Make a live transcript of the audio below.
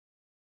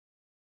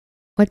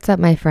What's up,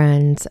 my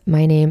friends?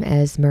 My name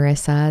is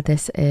Marissa.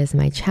 This is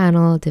my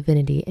channel,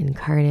 Divinity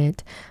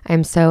Incarnate.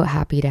 I'm so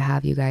happy to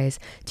have you guys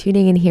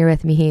tuning in here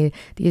with me.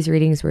 These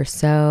readings were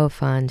so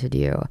fun to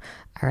do.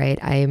 All right,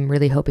 I am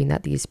really hoping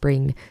that these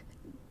bring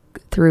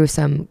through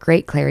some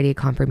great clarity,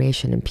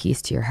 confirmation, and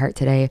peace to your heart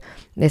today.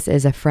 This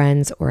is a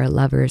friend's or a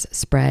lover's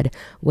spread.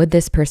 Would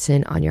this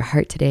person on your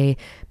heart today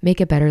make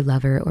a better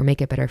lover or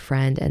make a better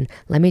friend? And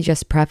let me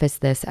just preface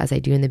this, as I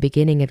do in the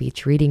beginning of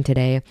each reading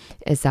today,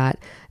 is that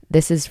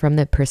this is from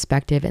the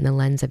perspective and the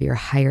lens of your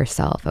higher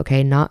self,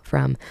 okay? Not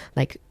from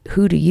like,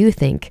 who do you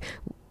think,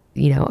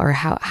 or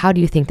how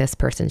do you think this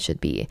person should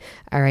be?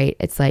 All right.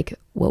 It's like,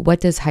 well, what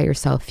does higher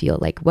self feel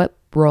like? What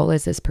role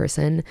is this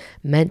person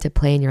meant to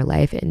play in your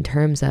life in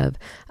terms of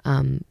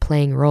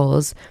playing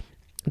roles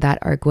that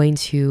are going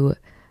to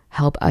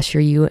help usher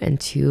you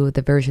into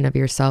the version of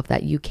yourself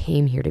that you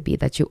came here to be,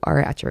 that you are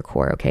at your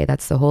core, okay?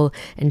 That's the whole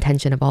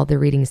intention of all the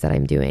readings that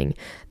I'm doing,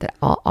 that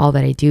all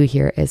that I do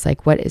here is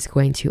like, what is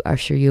going to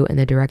usher you in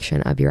the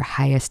direction of your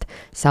highest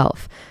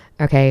self,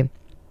 okay?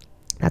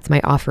 That's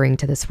my offering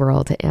to this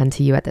world and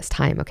to you at this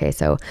time. Okay.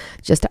 So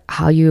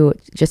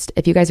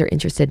if you guys are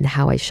interested in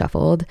how I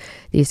shuffled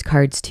these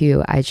cards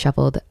too, I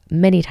shuffled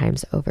many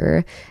times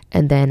over,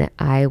 and then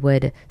I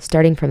would,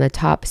 starting from the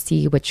top,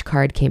 see which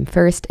card came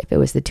first. If it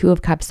was the Two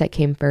of Cups that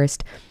came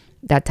first,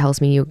 that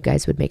tells me you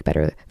guys would make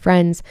better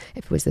friends.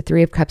 If it was the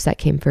Three of Cups that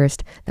came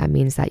first, that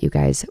means that you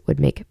guys would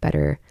make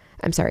better,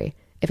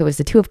 if it was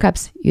the Two of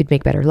Cups, you'd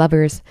make better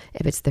lovers.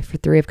 If it's the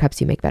Three of Cups,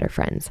 you make better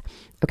friends.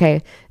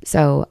 Okay,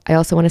 so I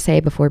also want to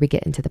say before we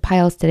get into the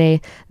piles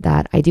today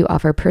that I do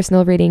offer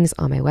personal readings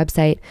on my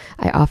website.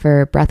 I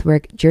offer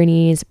breathwork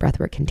journeys,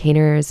 breathwork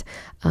containers,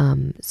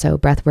 so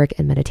breathwork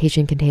and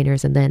meditation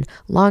containers, and then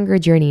longer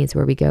journeys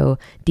where we go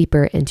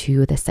deeper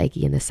into the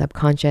psyche and the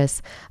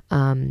subconscious.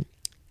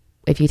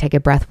 If you take a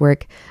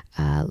breathwork,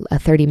 a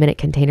 30-minute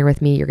container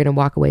with me, you're going to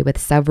walk away with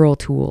several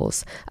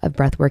tools of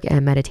breathwork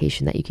and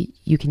meditation that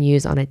you can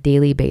use on a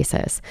daily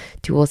basis.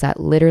 Tools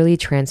that literally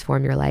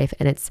transform your life,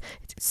 and it's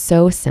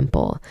so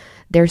simple.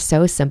 They're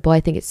so simple. I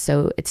think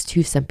it's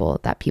too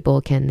simple that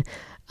people can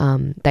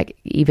that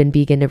even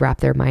begin to wrap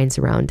their minds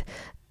around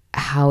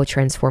how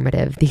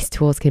transformative these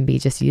tools can be,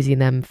 just using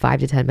them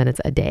 5 to 10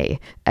 minutes a day,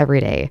 every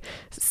day.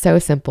 So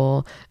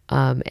simple,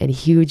 and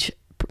huge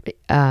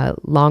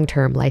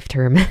long-term,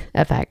 life-term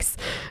effects.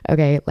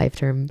 Okay,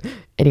 life-term.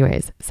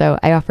 Anyways, so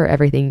I offer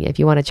everything. If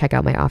you want to check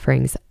out my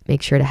offerings,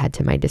 make sure to head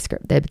to my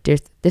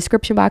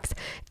description box,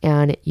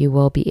 and you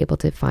will be able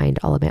to find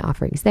all of my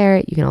offerings there.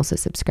 You can also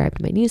subscribe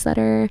to my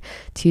newsletter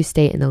to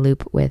stay in the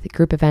loop with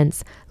group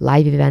events,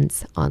 live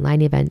events,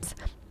 online events,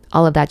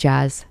 all of that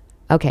jazz.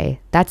 Okay,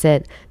 that's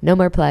it. No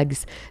more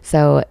plugs.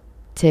 So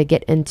to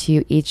get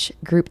into each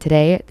group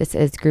today, this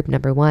is group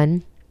number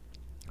 1,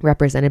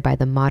 represented by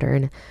the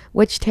Modern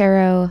Witch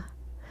Tarot.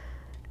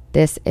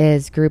 This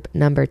is group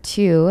number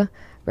 2,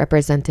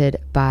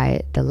 represented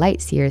by the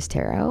Light Seers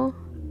Tarot.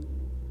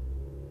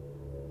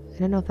 I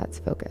don't know if that's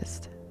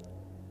focused.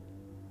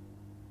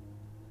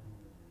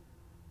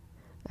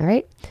 All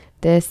right.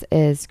 This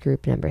is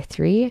group number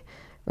 3,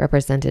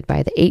 represented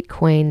by the 8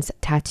 Coins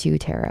Tattoo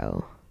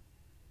Tarot.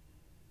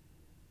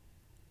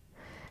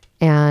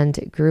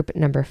 And group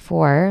number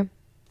 4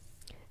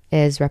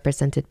 is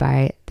represented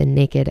by the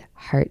Naked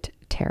Heart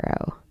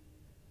Tarot.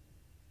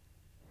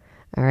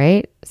 All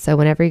right, so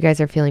whenever you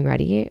guys are feeling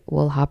ready,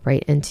 we'll hop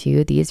right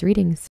into these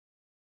readings.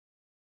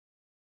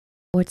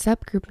 What's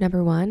up, group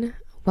number 1?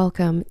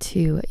 Welcome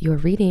to your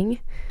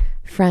reading,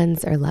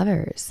 friends or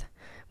lovers.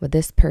 Would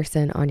this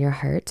person on your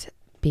heart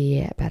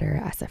be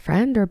better as a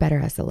friend or better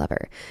as a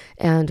lover?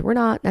 And we're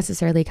not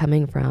necessarily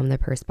coming from the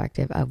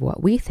perspective of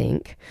what we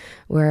think.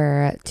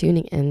 We're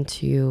tuning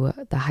into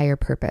the higher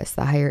purpose,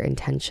 the higher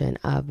intention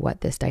of what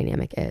this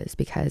dynamic is,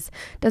 because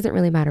it doesn't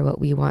really matter what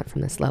we want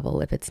from this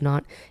level. If it's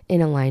not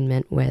in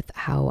alignment with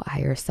how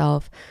higher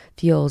self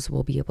feels,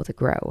 we'll be able to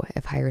grow.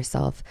 If higher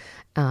self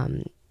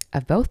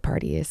of both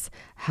parties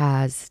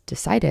has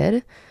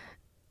decided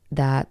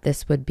that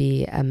this would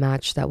be a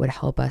match that would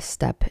help us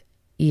step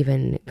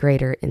even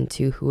greater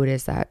into who it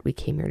is that we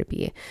came here to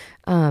be.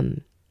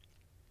 And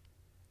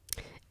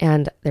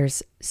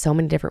there's so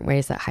many different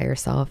ways that higher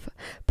self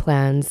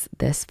plans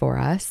this for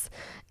us.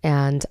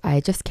 And I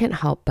just can't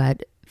help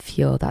but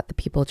feel that the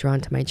people drawn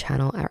to my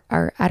channel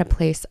are at a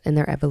place in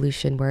their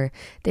evolution where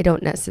they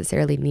don't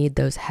necessarily need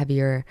those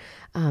heavier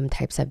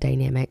types of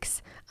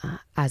dynamics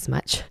as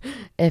much,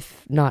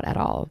 if not at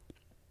all.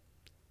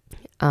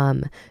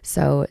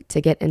 So to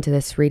get into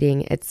this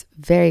reading, it's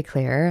very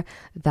clear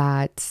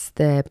that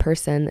the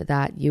person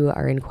that you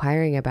are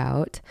inquiring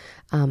about,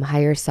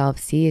 higher self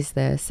sees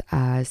this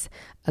as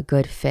a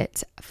good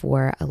fit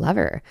for a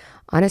lover.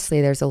 Honestly,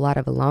 there's a lot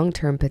of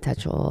long-term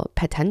potential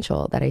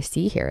that I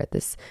see here.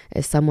 This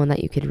is someone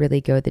that you could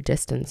really go the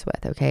distance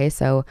with. Okay.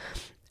 So,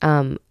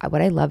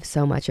 what I love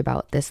so much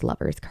about this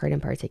Lovers card in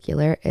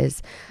particular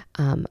is,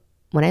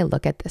 when I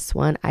look at this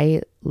one,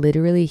 I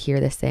literally hear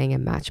this saying, a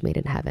match made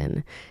in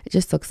heaven. It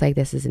just looks like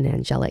this is an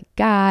angelic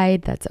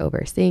guide that's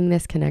overseeing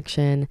this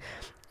connection.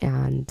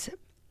 And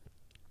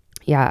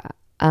Yeah.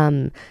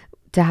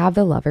 To have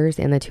the Lovers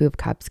and the Two of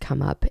Cups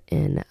come up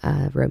in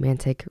a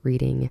romantic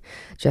reading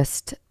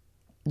just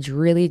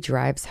really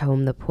drives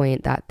home the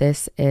point that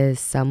this is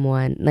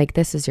someone, like,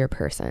 this is your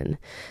person.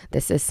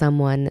 This is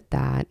someone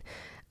that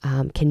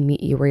can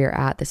meet you where you're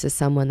at. This is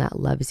someone that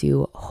loves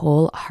you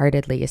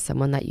wholeheartedly, is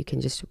someone that you can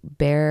just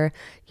bear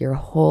your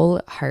whole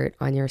heart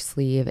on your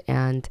sleeve,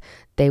 and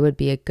they would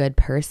be a good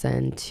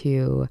person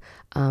to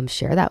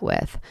share that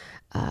with.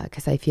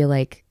 Because I feel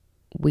like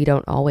we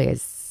don't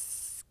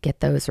always get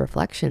those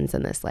reflections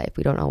in this life.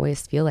 We don't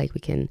always feel like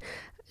we can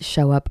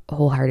show up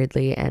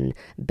wholeheartedly and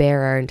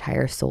bare our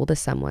entire soul to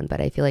someone.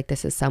 But I feel like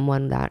this is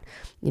someone that,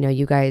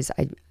 you guys,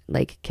 I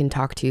like can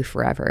talk to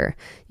forever.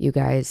 You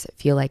guys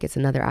feel like it's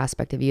another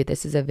aspect of you.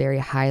 This is a very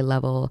high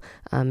level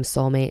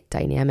soulmate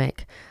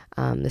dynamic.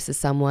 This is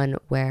someone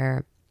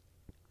where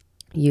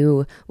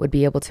you would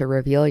be able to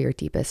reveal your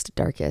deepest,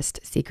 darkest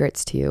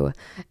secrets to.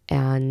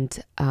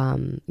 And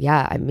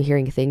I'm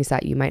hearing things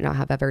that you might not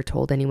have ever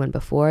told anyone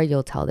before.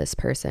 You'll tell this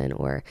person,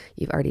 or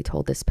you've already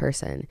told this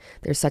person.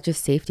 There's such a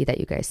safety that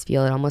you guys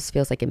feel. It almost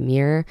feels like a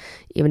mirror,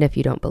 even if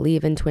you don't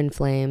believe in twin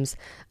flames.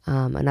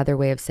 Another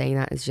way of saying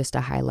that is just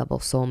a high level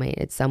soulmate.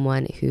 It's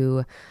someone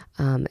who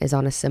is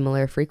on a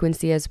similar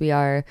frequency as we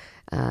are.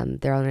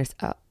 They're on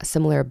a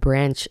similar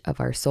branch of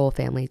our soul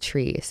family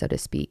tree, so to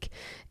speak.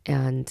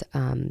 And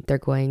they're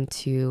going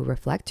to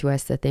reflect to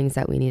us the things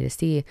that we need to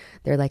see.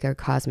 They're like a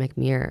cosmic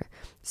mirror.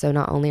 So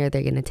not only are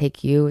they going to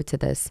take you to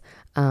this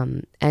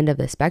end of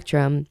the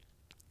spectrum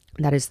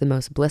that is the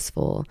most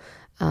blissful,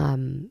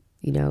 something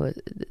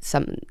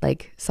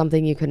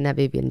you could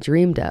never even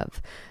dreamed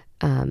of.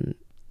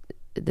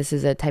 This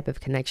is a type of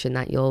connection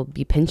that you'll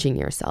be pinching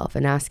yourself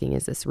and asking,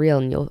 is this real?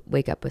 And you'll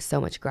wake up with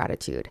so much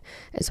gratitude,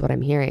 is what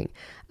I'm hearing.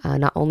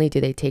 Not only do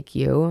they take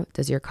you,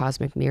 does your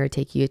cosmic mirror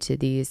take you to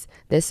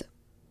this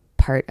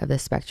part of the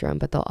spectrum,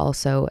 but they'll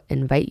also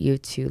invite you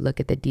to look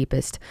at the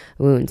deepest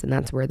wounds, and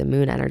that's where the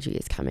moon energy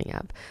is coming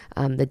up.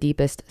 The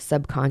deepest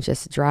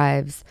subconscious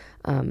drives,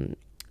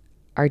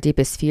 our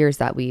deepest fears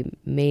that we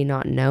may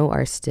not know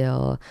are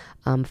still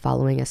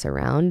following us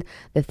around.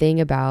 The thing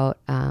about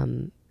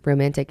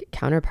romantic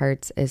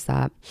counterparts is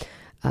that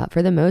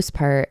for the most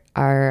part,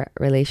 our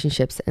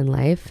relationships in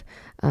life,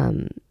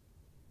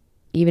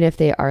 even if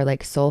they are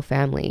like soul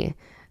family,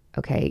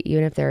 okay,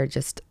 even if they're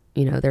just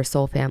their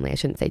soul family. I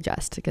shouldn't say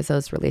just, because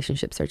those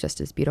relationships are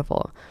just as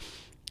beautiful.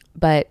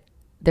 But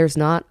there's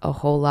not a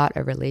whole lot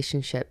of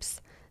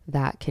relationships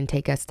that can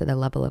take us to the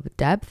level of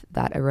depth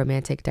that a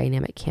romantic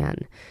dynamic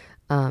can.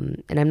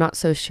 And I'm not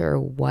so sure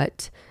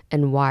what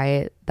and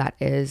why that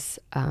is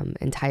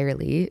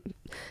entirely,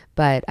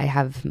 but I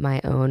have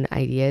my own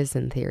ideas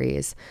and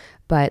theories.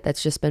 But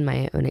that's just been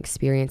my own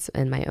experience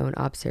and my own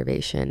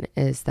observation,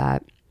 is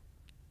that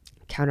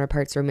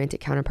romantic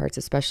counterparts,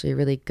 especially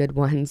really good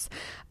ones,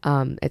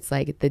 it's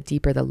like the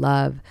deeper the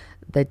love,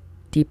 the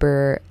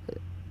deeper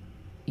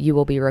you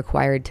will be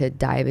required to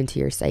dive into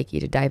your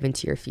psyche, to dive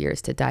into your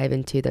fears, to dive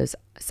into those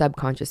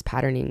subconscious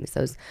patternings,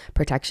 those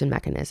protection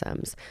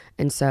mechanisms.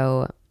 And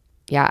so,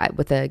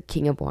 with the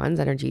King of Wands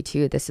energy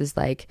too, this is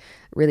like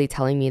really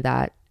telling me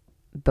that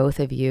both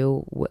of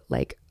you,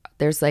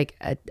 there's like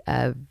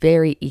a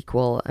very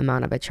equal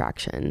amount of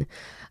attraction.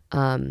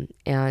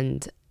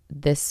 And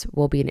this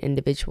will be an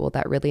individual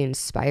that really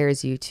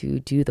inspires you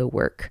to do the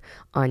work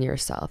on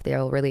yourself.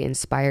 They'll really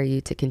inspire you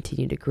to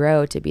continue to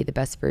grow, to be the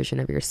best version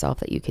of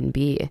yourself that you can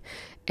be.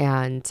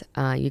 And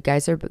you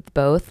guys are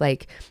both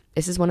like,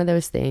 this is one of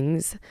those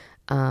things,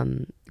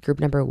 group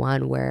number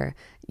one, where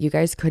you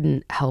guys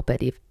couldn't help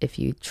it if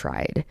you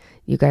tried.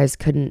 You guys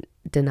can't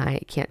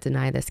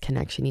deny this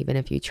connection, even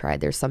if you tried.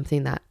 There's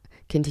something that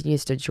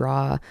continues to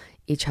draw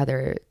each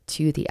other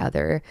to the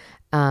other.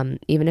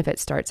 Even if it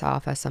starts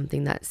off as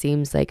something that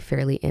seems like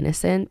fairly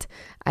innocent,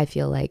 I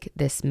feel like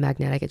this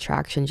magnetic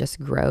attraction just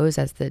grows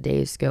as the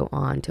days go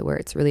on, to where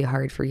it's really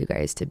hard for you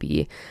guys to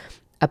be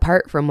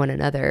apart from one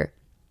another.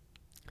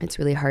 It's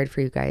really hard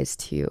for you guys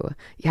to,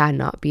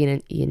 not be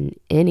in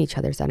each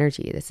other's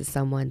energy. This is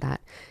someone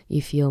that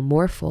you feel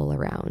more full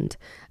around,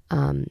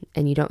 and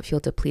you don't feel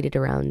depleted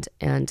around.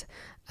 And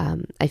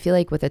I feel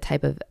like with a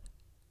type of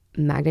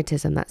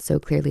magnetism that's so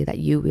clearly that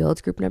you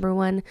wield, group number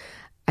one,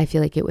 I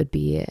feel like it would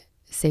be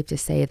safe to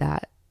say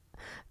that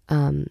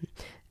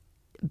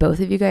both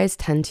of you guys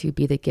tend to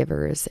be the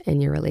givers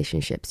in your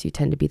relationships. You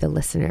tend to be the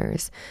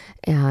listeners.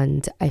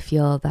 And I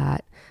feel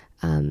that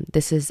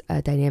this is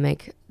a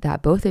dynamic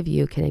that both of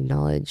you can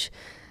acknowledge,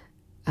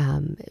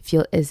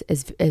 feel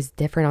is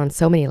different on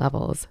so many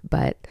levels.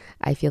 But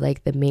I feel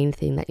like the main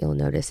thing that you'll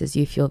notice is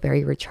you feel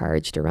very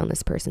recharged around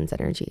this person's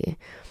energy.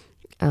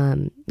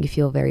 You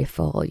feel very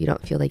full. You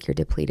don't feel like you're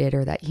depleted,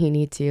 or that you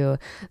need to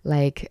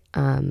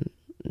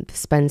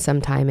spend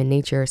some time in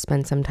nature,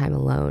 spend some time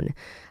alone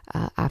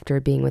after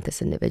being with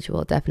this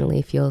individual. It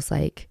definitely feels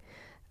like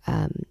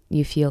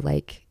you feel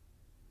like,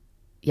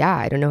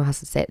 I don't know how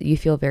to say it. You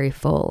feel very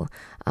full,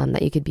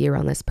 that you could be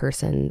around this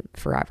person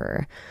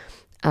forever.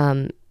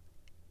 And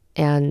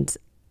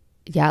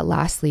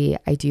lastly,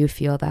 I do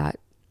feel that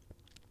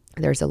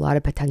there's a lot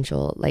of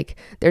potential. Like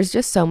there's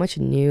just so much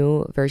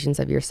new versions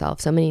of yourself,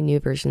 so many new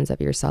versions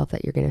of yourself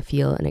that you're going to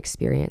feel and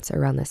experience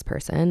around this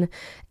person.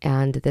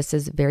 And this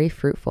is very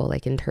fruitful,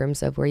 like in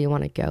terms of where you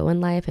want to go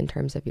in life, in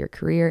terms of your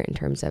career, in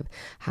terms of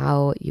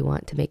how you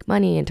want to make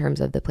money, in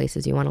terms of the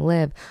places you want to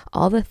live,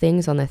 all the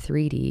things on the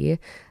 3D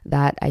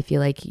that I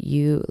feel like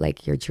you,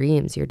 like your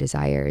dreams, your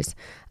desires.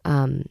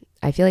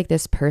 I feel like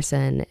this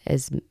person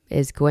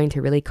is going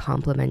to really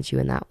complement you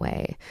in that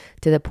way,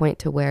 to the point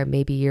to where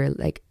maybe you're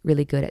like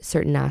really good at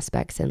certain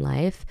aspects in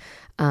life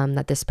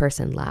that this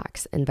person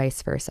lacks, and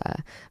vice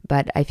versa.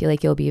 But I feel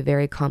like you'll be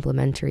very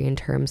complementary in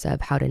terms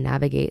of how to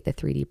navigate the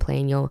 3D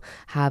plane. You'll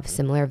have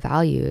similar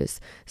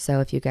values. So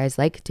if you guys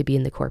like to be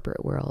in the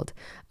corporate world,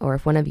 or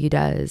if one of you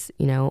does,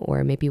 you know,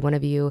 or maybe one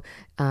of you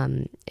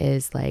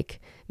is like,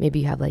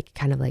 maybe you have like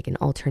kind of like an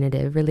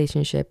alternative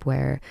relationship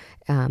where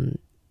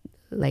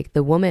like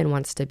the woman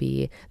wants to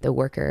be the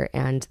worker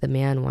and the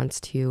man wants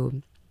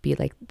to be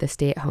like the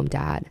stay-at-home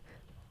dad,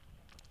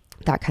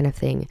 that kind of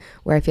thing,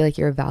 where I feel like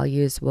your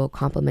values will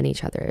complement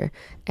each other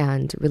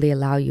and really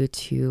allow you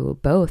to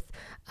both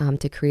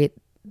to create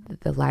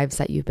the lives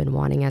that you've been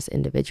wanting as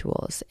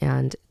individuals.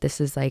 And this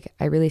is like,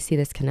 I really see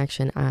this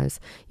connection as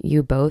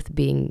you both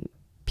being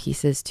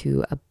pieces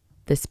to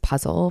this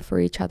puzzle for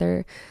each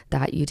other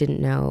that you didn't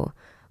know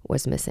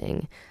was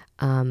missing.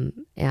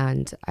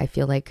 And I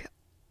feel like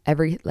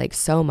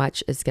so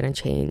much is going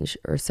to change,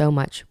 or so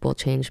much will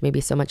change. Maybe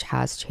so much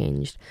has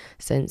changed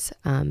since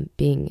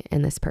being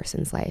in this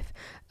person's life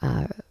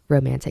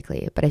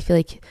romantically. But I feel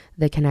like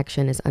the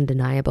connection is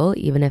undeniable,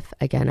 even if,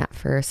 again, at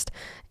first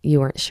you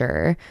weren't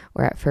sure,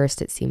 or at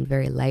first it seemed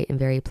very light and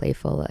very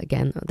playful.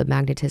 Again, the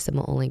magnetism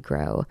will only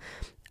grow.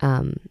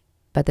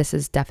 But this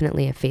is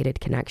definitely a fated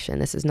connection.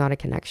 This is not a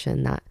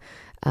connection that,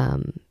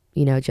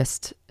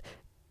 just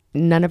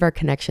none of our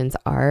connections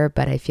are,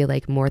 but I feel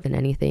like more than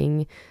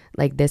anything,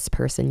 like this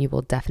person, you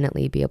will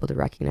definitely be able to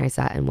recognize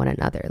that in one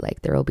another.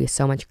 Like there will be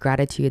so much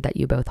gratitude that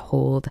you both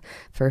hold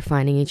for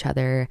finding each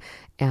other.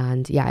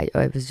 And yeah,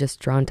 I was just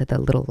drawn to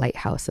the little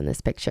lighthouse in this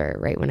picture,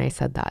 right? When I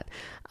said that,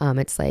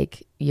 it's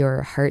like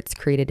your hearts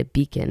created a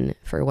beacon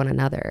for one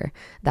another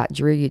that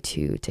drew you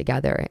two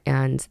together.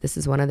 And this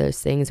is one of those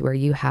things where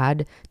you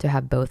had to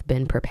have both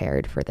been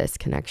prepared for this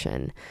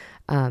connection.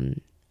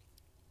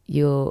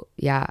 You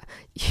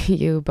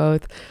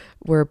both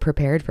were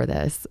prepared for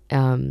this.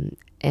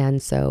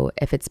 And so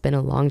if it's been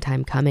a long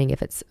time coming,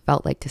 if it's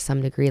felt like to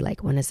some degree,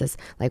 like, when is this,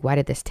 like, why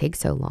did this take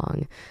so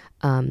long?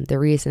 The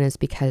reason is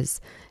because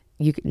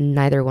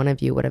neither one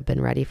of you would have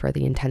been ready for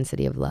the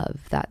intensity of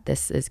love that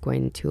this is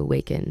going to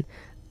awaken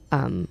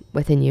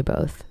within you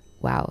both.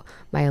 Wow,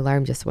 my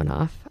alarm just went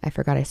off. I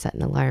forgot I set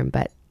an alarm,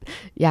 but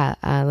yeah,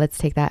 let's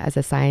take that as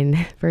a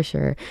sign for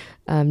sure.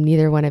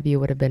 Neither one of you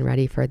would have been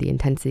ready for the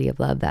intensity of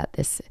love that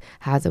this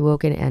has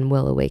awoken and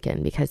will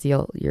awaken, because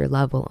your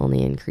love will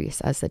only increase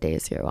as the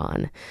days go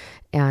on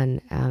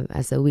and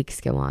as the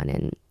weeks go on.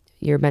 And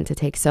you're meant to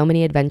take so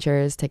many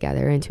adventures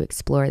together and to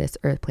explore this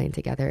earth plane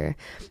together.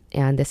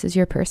 And this is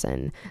your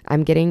person.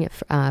 I'm getting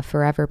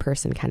forever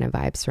person kind of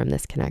vibes from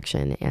this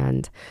connection.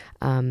 And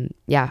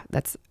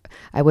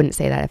I wouldn't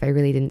say that if I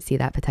really didn't see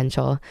that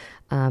potential.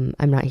 I'm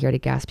not here to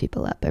gas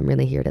people up. I'm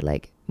really here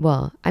to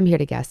I'm here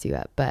to gas you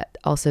up, but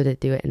also to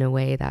do it in a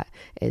way that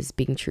is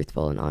being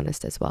truthful and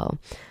honest as well.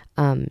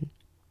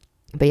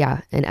 But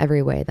yeah, in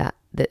every way that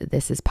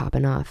this is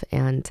popping off.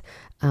 And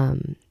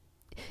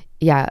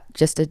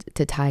just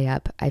to tie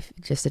up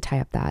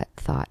that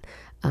thought,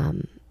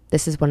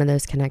 this is one of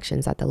those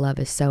connections that the love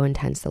is so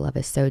intense, the love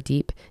is so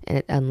deep, and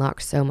it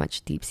unlocks so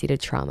much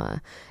deep-seated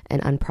trauma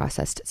and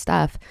unprocessed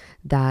stuff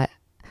that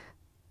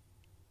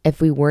if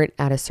you guys weren't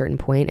at a certain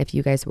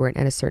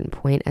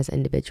point as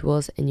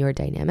individuals in your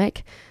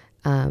dynamic,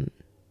 the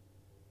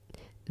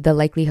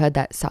likelihood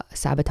that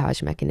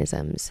sabotage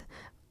mechanisms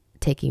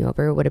taking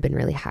over would have been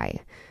really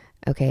high.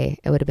 Okay,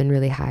 it would have been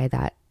really high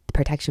that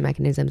protection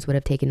mechanisms would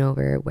have taken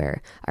over,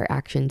 where our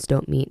actions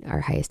don't meet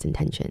our highest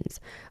intentions,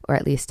 or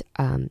at least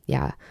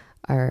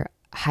our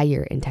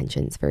higher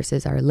intentions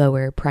versus our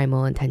lower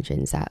primal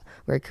intentions that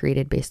were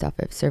created based off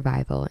of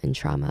survival and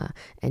trauma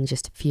and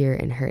just fear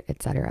and hurt,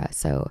 etc.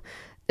 So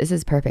this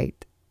is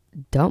perfect.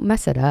 Don't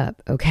mess it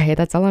up, okay?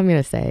 That's all I'm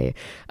gonna say.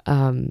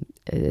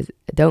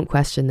 Don't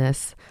question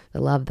this,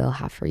 the love they'll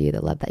have for you,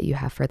 the love that you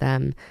have for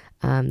them.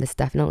 This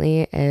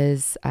definitely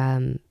is,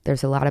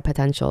 there's a lot of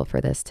potential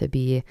for this to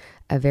be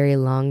a very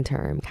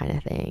long-term kind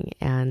of thing,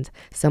 and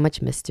so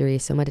much mystery,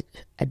 so much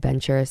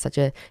adventure, such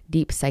a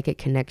deep psychic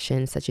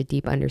connection, such a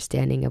deep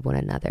understanding of one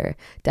another.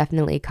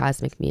 Definitely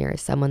cosmic mirror,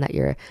 someone that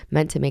you're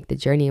meant to make the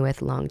journey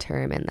with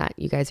long-term, and that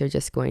you guys are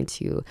just going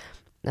to,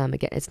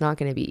 again, it's not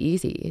going to be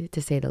easy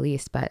to say the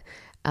least, but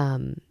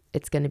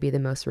it's going to be the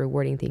most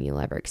rewarding thing you'll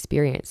ever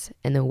experience.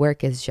 And the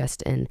work is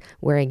just in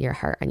wearing your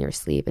heart on your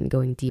sleeve and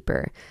going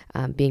deeper,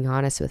 being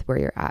honest with where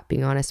you're at,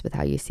 being honest with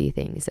how you see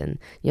things. And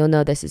you'll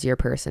know this is your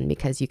person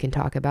because you can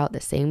talk about the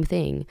same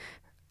thing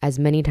as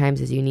many times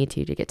as you need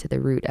to get to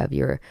the root of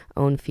your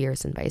own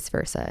fears and vice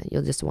versa.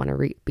 You'll just want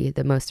to be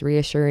the most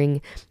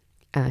reassuring,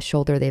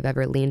 shoulder they've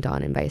ever leaned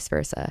on, and vice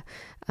versa.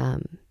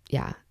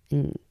 Yeah.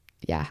 And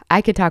yeah,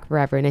 I could talk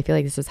forever, and I feel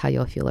like this is how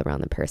you'll feel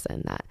around the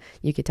person, that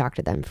you could talk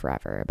to them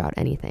forever about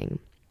anything.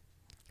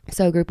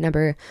 So group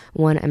number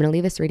 1, I'm going to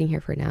leave this reading here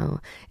for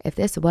now. If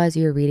this was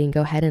your reading,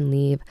 go ahead and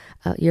leave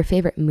your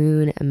favorite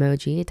moon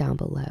emoji down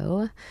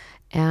below.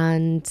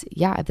 And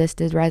yeah, if this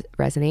did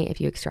resonate,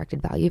 if you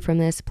extracted value from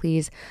this,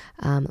 please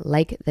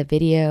like the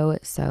video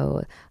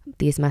so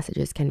these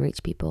messages can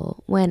reach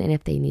people when and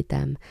if they need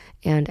them.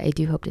 And I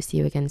do hope to see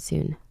you again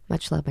soon.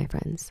 Much love, my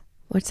friends.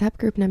 What's up,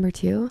 group number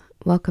 2?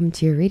 Welcome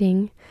to your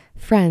reading.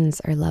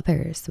 Friends or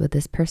lovers, would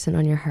this person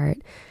on your heart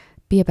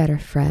be a better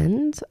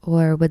friend,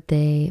 or would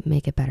they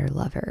make a better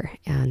lover?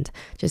 And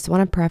just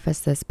want to preface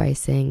this by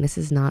saying this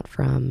is not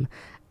from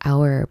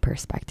our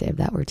perspective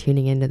that we're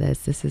tuning into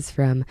this. This is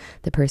from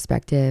the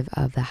perspective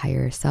of the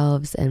higher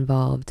selves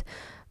involved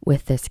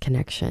with this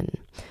connection.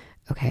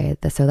 Okay,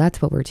 so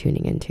that's what we're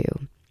tuning into.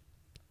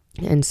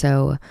 And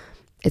so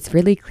it's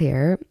really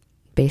clear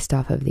based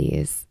off of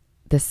this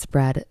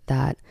spread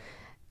that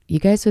you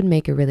guys would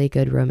make a really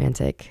good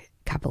romantic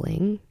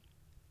coupling.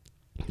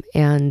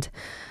 And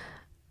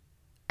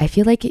I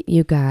feel like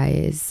you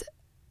guys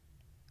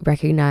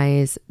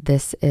recognize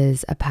this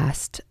is a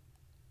past.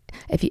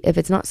 If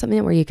it's not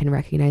something where you can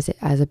recognize it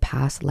as a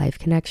past life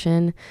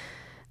connection,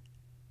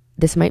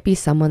 this might be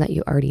someone that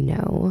you already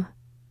know,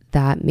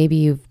 that maybe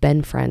you've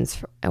been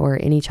friends or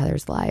in each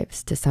other's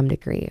lives to some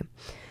degree.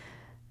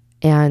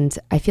 And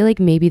I feel like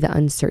maybe the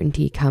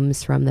uncertainty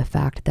comes from the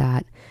fact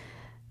that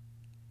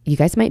you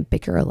guys might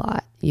bicker a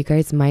lot. You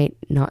guys might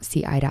not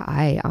see eye to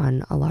eye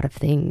on a lot of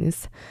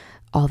things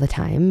all the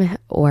time,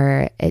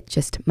 or it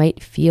just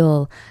might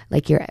feel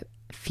like your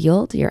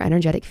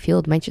energetic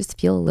field might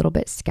just feel a little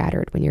bit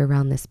scattered when you're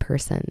around this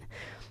person.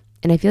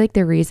 And I feel like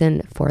the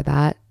reason for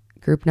that,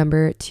 group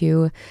number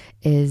 2,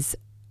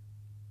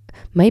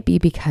 might be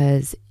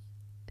because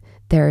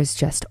there's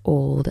just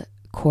old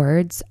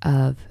cords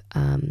of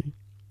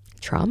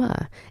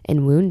trauma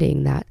and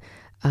wounding that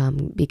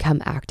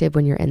become active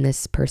when you're in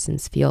this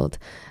person's field.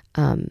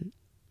 I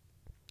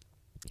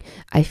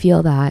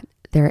feel that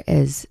there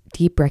is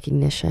deep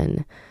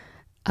recognition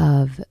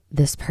of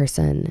this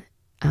person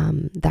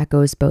that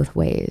goes both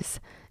ways.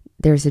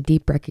 There's a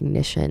deep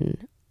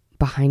recognition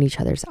behind each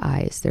other's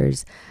eyes.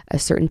 There's a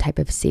certain type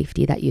of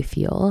safety that you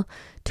feel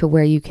to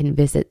where you can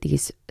visit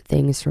these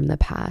things from the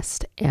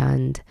past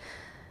and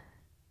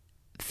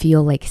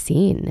feel like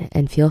seen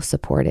and feel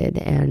supported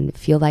and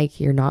feel like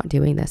you're not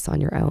doing this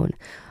on your own.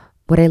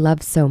 What I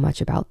love so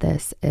much about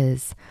this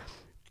is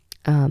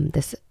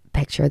this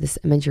picture, this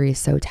imagery is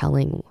so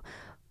telling,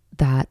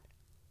 that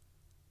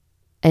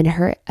in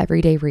her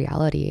everyday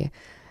reality,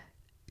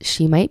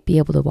 she might be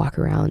able to walk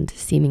around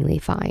seemingly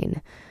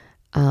fine.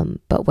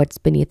 But what's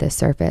beneath the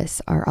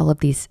surface are all of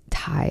these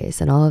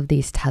ties and all of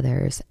these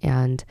tethers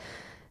and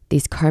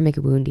these karmic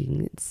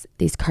woundings,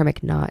 these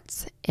karmic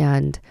knots.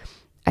 And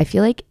I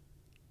feel like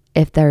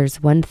if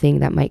there's one thing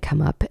that might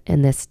come up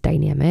in this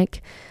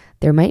dynamic,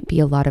 there might be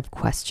a lot of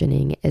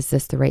questioning. Is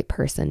this the right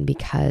person?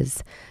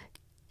 Because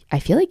I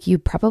feel like you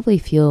probably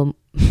feel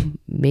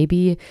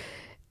maybe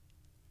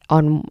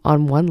on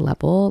one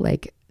level,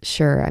 like,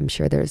 sure, I'm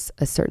sure there's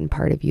a certain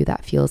part of you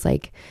that feels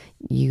like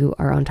you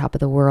are on top of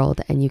the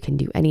world and you can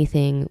do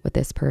anything with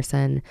this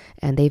person,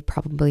 and they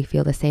probably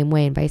feel the same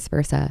way and vice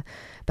versa.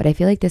 But I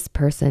feel like this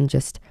person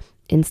just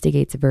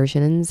instigates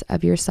versions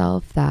of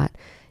yourself that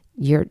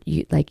you're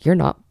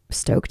not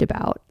stoked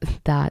about,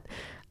 that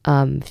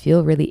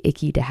feel really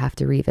icky to have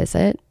to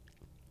revisit.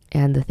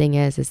 And the thing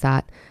is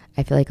that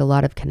I feel like a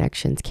lot of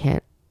connections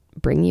can't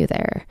bring you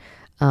there.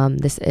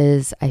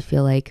 I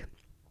feel like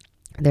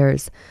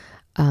there's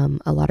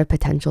a lot of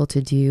potential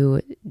to do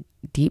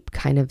deep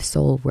kind of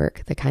soul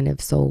work, the kind of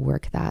soul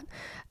work that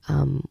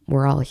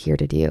we're all here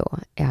to do.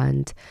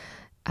 And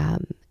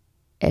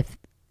if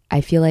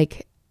I feel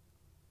like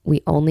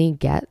we only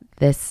get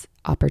this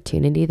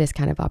opportunity, this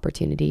kind of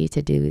opportunity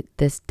to do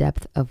this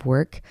depth of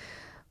work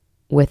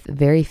with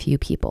very few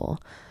people.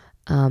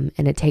 And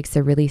it takes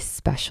a really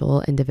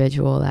special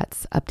individual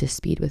that's up to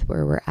speed with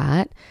where we're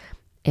at.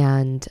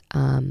 And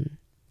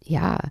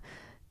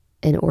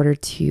in order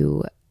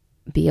to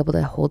be able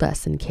to hold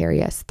us and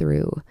carry us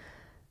through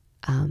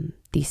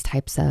these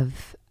types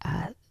of,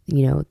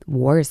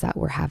 wars that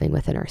we're having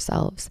within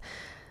ourselves.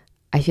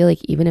 I feel like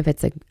even if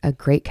it's a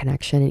great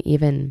connection, and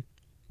even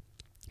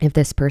if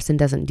this person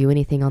doesn't do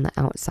anything on the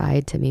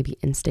outside to maybe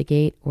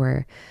instigate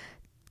or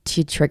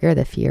to trigger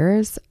the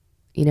fears,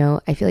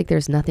 I feel like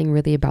there's nothing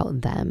really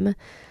about them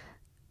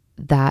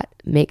that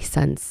makes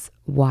sense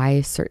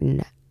why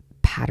certain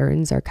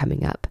patterns are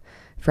coming up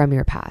from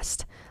your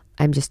past.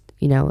 I'm just,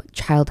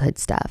 childhood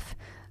stuff,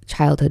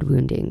 childhood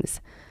woundings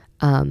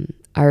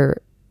are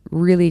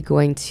really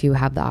going to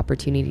have the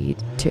opportunity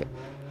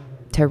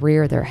to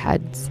rear their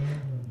heads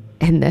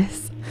in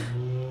this.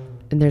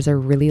 And there's a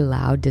really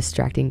loud,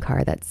 distracting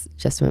car that's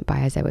just went by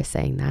as I was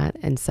saying that.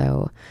 And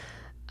so,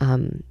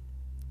 and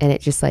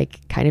it just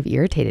kind of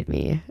irritated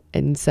me.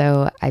 And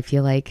so I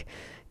feel like,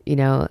 you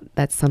know,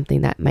 that's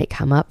something that might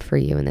come up for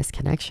you in this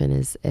connection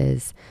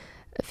is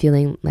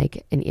feeling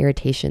like an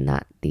irritation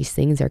that these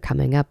things are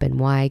coming up, and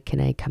why can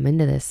I come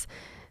into this?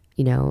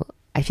 You know,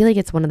 I feel like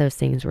it's one of those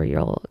things where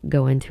you'll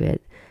go into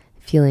it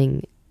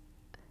feeling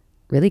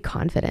really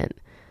confident,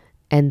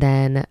 and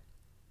then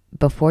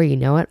before you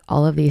know it,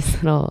 all of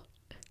these little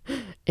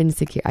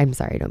insecure, I'm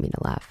sorry, I don't mean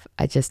to laugh.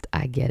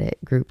 I get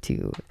it. Group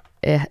 2.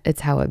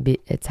 It's how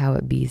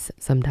it be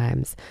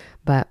sometimes.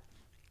 But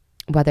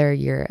whether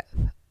you're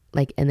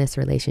like in this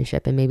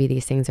relationship and maybe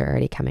these things are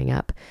already coming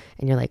up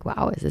and you're like,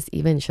 wow,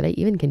 should I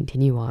even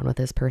continue on with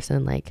this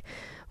person? Like,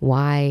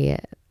 why?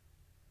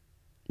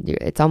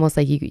 It's almost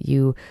like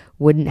you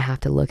wouldn't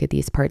have to look at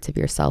these parts of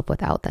yourself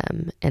without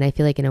them. And I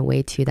feel like in a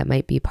way too, that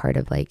might be part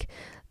of like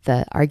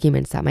the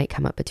arguments that might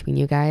come up between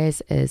you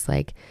guys, is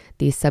like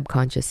these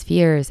subconscious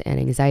fears and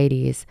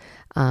anxieties,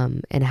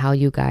 and how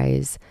you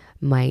guys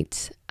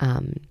might,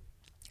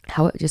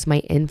 how it just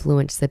might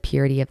influence the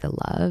purity of the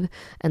love.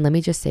 And let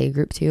me just say,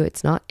 group 2,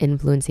 it's not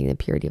influencing the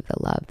purity of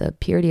the love. The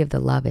purity of the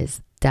love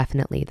is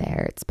definitely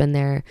there. It's been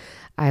there,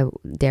 I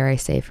dare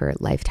say, for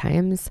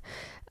lifetimes.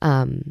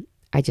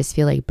 I just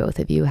feel like both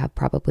of you have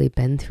probably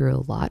been through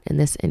a lot in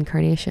this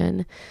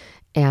incarnation.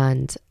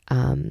 And,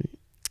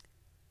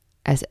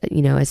 as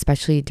you know,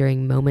 especially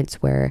during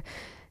moments where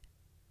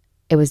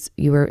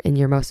you were in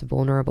your most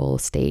vulnerable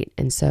state.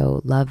 And so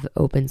love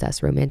opens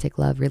us, romantic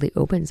love really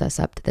opens us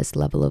up to this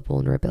level of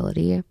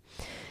vulnerability,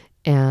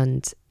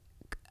 and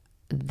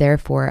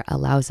therefore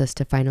allows us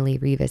to finally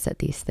revisit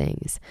these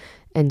things.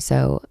 And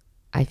so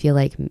I feel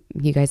like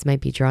you guys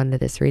might be drawn to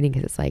this reading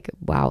because it's like,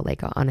 wow,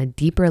 like on a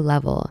deeper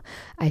level,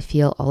 I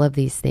feel all of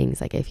these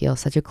things. Like I feel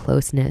such a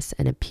closeness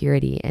and a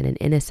purity and an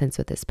innocence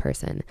with this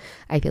person.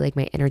 I feel like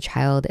my inner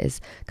child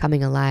is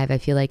coming alive. I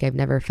feel like I've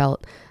never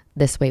felt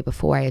this way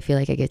before. I feel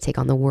like I could take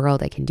on the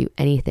world. I can do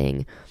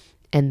anything.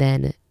 And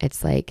then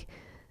it's like,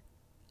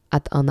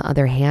 on the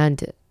other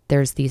hand,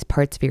 there's these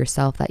parts of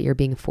yourself that you're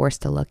being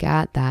forced to look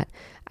at that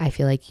I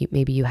feel like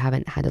maybe you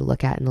haven't had to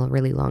look at in a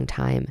really long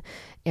time.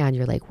 And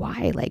you're like,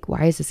 why? Like,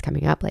 why is this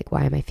coming up? Like,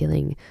 why am I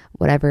feeling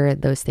whatever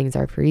those things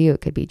are for you?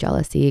 It could be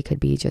jealousy. It could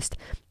be just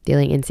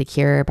feeling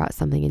insecure about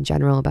something in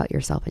general, about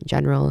yourself in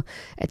general.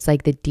 It's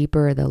like the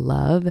deeper the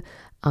love,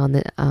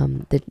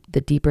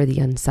 the deeper the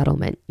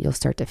unsettlement you'll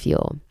start to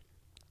feel.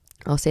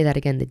 I'll say that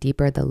again, the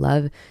deeper the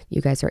love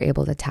you guys are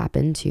able to tap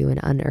into and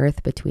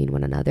unearth between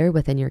one another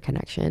within your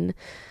connection,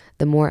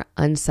 the more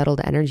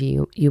unsettled energy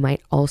you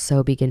might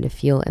also begin to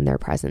feel in their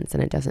presence.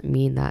 And it doesn't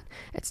mean that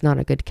it's not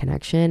a good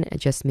connection. It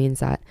just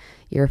means that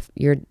you're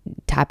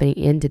tapping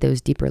into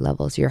those deeper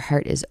levels. Your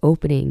heart is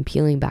opening,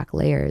 peeling back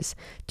layers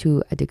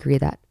to a degree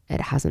that it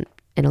hasn't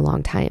in a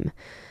long time.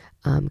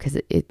 Because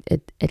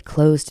it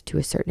closed to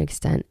a certain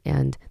extent.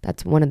 And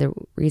that's one of the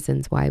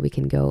reasons why we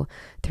can go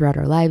throughout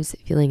our lives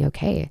feeling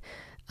okay.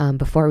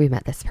 Before we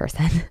met this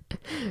person,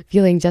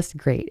 feeling just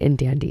great and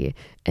dandy.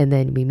 And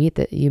then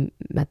you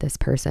met this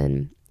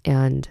person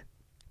and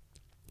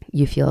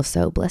you feel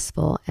so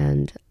blissful,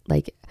 and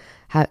like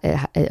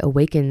it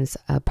awakens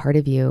a part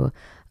of you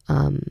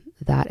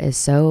that is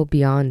so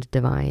beyond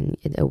divine.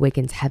 It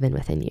awakens heaven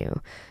within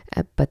you.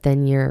 But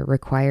then you're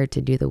required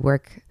to do the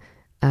work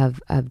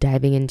of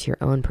diving into your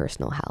own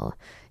personal hell,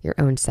 your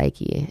own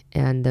psyche,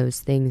 and those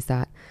things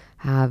that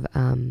have,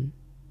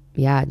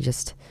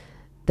 just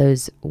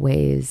those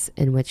ways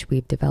in which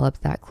we've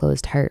developed that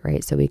closed heart,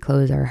 right? So we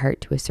close our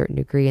heart to a certain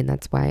degree, and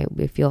that's why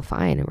we feel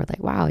fine. And we're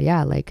like, wow,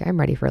 yeah, like I'm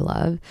ready for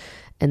love.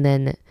 And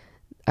then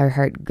our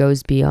heart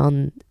goes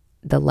beyond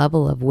the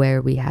level of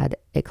where we had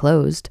it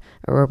closed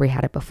or where we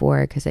had it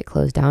before, because it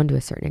closed down to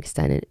a certain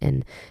extent,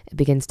 and it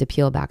begins to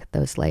peel back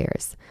those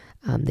layers.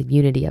 The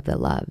unity of the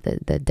love,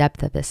 the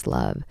depth of this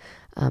love,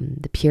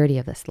 the purity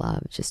of this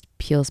love just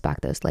peels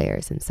back those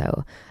layers. And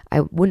so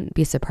I wouldn't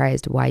be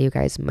surprised why you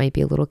guys might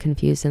be a little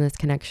confused in this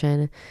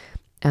connection,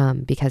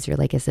 because you're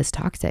like, is this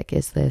toxic?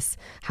 Is this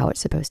how it's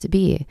supposed to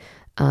be?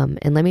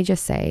 And let me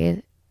just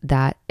say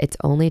that it's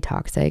only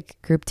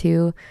toxic, group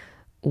 2,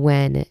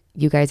 when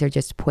you guys are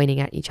just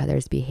pointing at each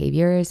other's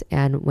behaviors,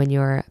 and when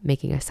you're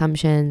making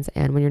assumptions,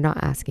 and when you're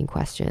not asking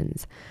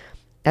questions.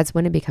 That's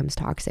when it becomes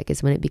toxic,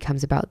 is when it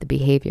becomes about the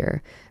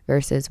behavior,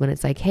 versus when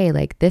it's like, hey,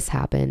 like this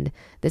happened.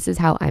 This is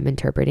how I'm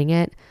interpreting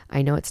it.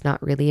 I know it's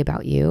not really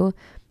about you.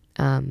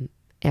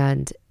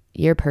 And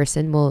your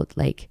person will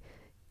like,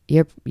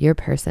 your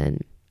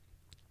person,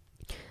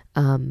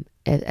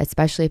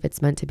 especially if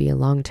it's meant to be a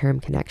long-term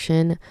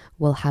connection,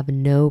 will have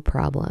no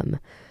problem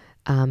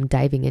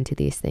diving into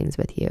these things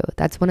with you.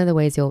 That's one of the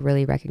ways you'll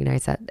really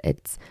recognize that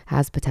it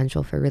has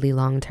potential for really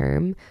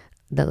long-term,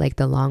 that like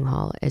the long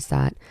haul, is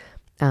that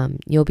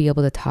you'll be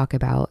able to talk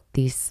about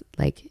these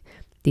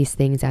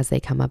things as they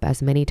come up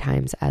as many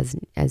times as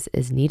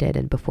is needed.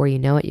 And before you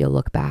know it, you'll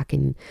look back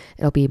and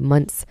it'll be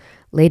months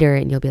later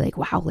and you'll be like,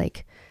 wow,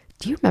 like,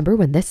 do you remember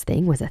when this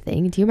thing was a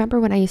thing? Do you remember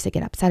when I used to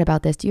get upset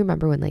about this? Do you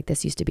remember when like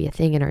this used to be a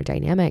thing in our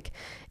dynamic?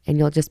 And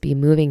you'll just be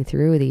moving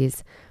through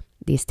these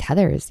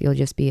tethers. You'll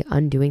just be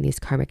undoing these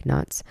karmic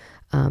knots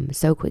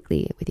so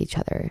quickly with each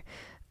other.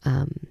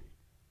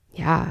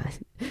 yeah,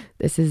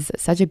 this is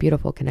such a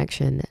beautiful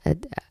connection.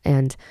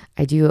 And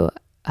I do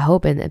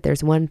hope, and if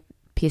there's one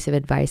piece of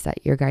advice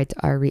that your guides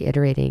are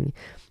reiterating,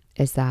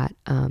 is that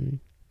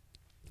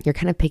you're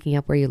kind of picking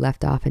up where you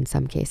left off in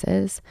some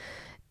cases.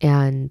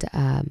 And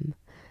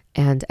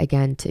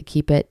again, to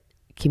keep it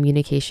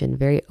communication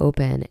very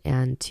open,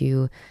 and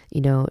to,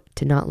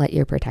 to not let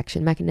your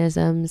protection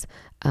mechanisms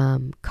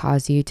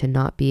cause you to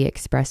not be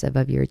expressive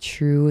of your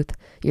truth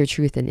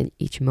in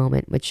each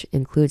moment, which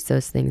includes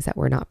those things that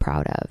we're not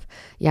proud of.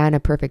 Yeah, in a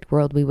perfect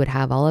world, we would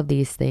have all of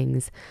these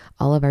things,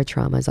 all of our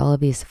traumas, all of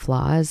these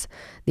flaws,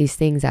 these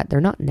things that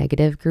they're not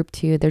negative group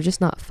 2, they're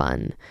just not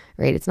fun,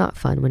 right? It's not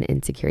fun when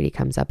insecurity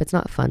comes up. It's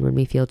not fun when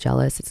we feel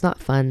jealous. It's not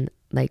fun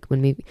like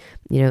when we,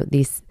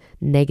 these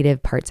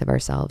negative parts of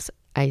ourselves.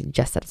 I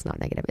just said it's not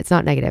negative. It's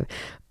not negative.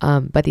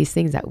 But these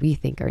things that we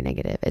think are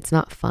negative, it's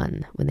not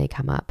fun when they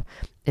come up.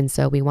 And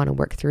so we want to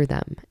work through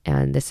them.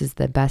 And this is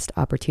the best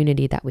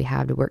opportunity that we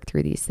have to work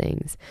through these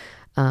things,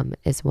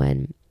 is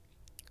when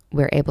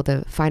we're able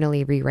to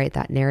finally rewrite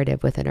that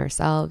narrative within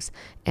ourselves.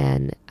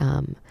 And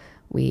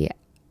we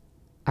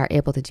are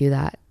able to do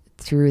that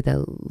through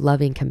the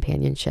loving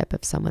companionship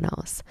of someone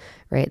else,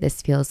 right?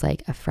 This feels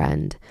like a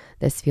friend.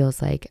 This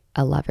feels like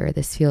a lover.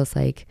 This feels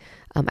like,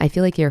 I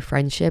feel like your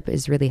friendship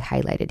is really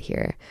highlighted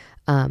here.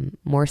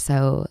 More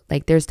so,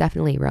 like, there's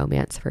definitely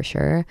romance for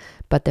sure,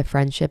 but the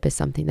friendship is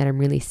something that I'm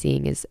really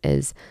seeing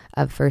is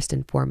of first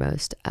and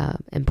foremost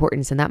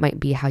importance. And that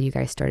might be how you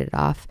guys started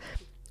off.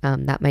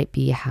 That might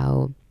be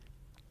how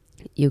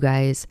you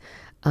guys,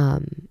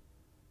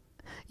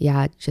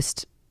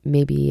 just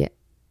maybe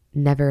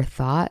never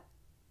thought,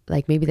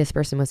 like maybe this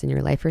person was in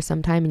your life for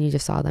some time and you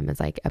just saw them as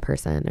like a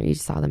person, or you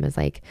just saw them as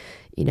like,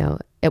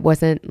 it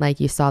wasn't like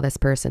you saw this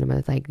person and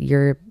was like,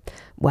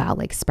 wow,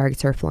 like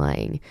sparks are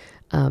flying.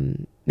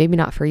 Maybe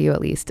not for you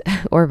at least,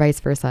 or vice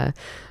versa.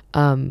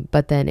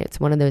 But then it's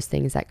one of those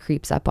things that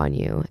creeps up on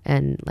you.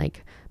 And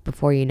like,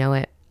 before you know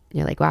it,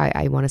 you're like, wow,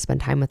 I want to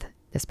spend time with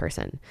this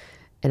person.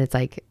 And it's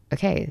like,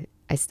 okay,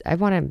 I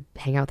want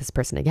to hang out with this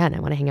person again. I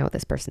want to hang out with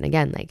this person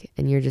again. Like,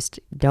 and you just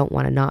don't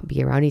want to not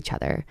be around each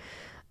other.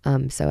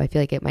 So I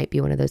feel like it might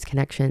be one of those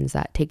connections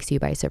that takes you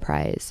by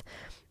surprise.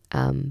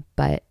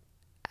 But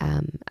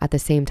at the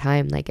same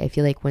time, like, I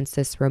feel like once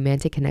this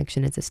romantic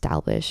connection is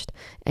established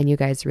and you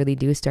guys really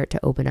do start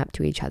to open up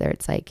to each other,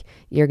 it's like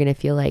you're going to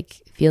feel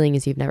like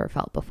feelings you've never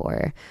felt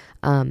before.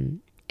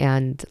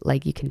 And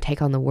like you can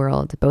take on the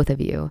world, both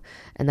of you,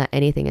 and that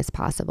anything is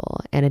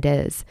possible. And it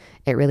is.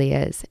 It really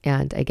is.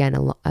 And again,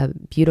 a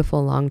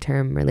beautiful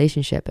long-term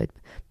relationship,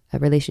 a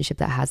relationship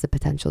that has the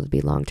potential to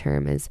be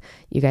long-term, is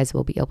you guys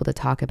will be able to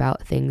talk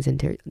about things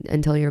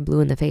until you're blue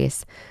in the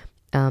face.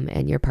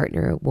 And your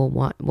partner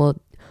will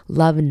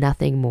love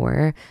nothing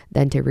more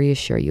than to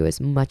reassure you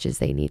as much as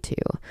they need to,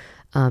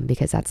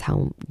 because that's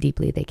how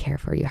deeply they care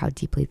for you, how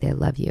deeply they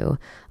love you,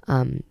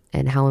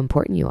 and how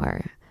important you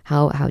are,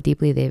 how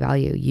deeply they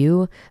value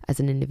you as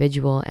an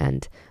individual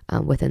and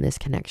within this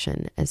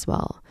connection as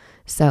well.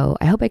 So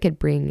I hope I could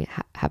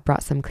have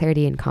brought some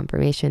clarity and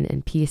confirmation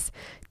and peace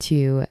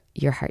to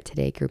your heart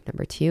today, group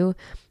number 2.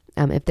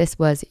 If this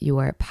was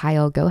your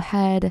pile, go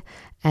ahead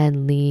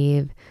and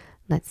leave.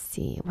 Let's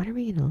see, what are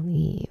we going to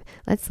leave?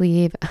 Let's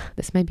leave,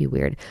 this might be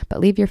weird,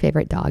 but leave your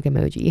favorite dog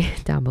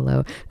emoji down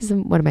below. This is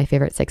one of my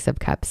favorite 6 of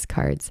Cups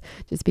cards,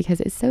 just because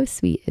it's so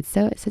sweet. It's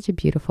such a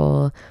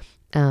beautiful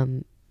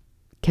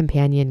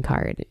companion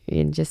card,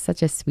 and just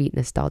such a sweet,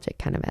 nostalgic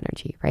kind of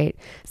energy, right?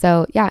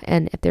 So yeah,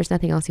 and if there's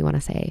nothing else you want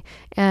to say,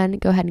 and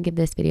go ahead and give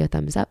this video a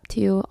thumbs up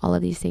too. All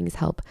of these things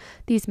help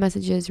these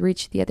messages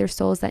reach the other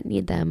souls that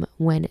need them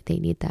when they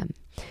need them.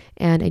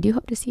 And I do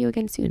hope to see you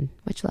again soon.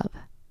 Much love.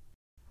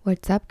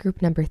 What's up,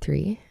 group number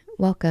 3?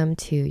 Welcome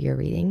to your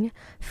reading,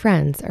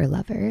 friends or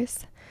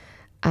lovers.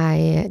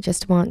 I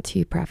just want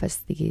to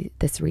preface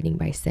this reading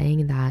by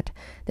saying that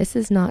this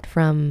is not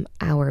from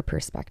our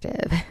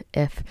perspective,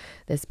 if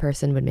this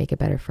person would make a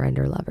better friend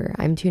or lover.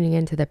 I'm tuning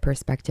into the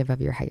perspective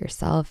of your higher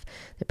self,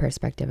 the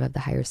perspective of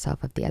the higher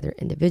self of the other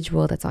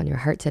individual that's on your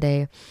heart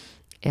today.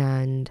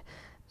 And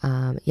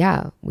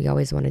we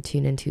always want to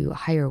tune into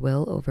higher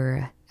will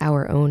over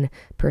our own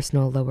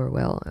personal lower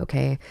will,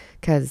 okay?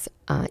 Because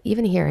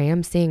even here, I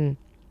am seeing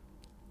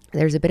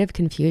there's a bit of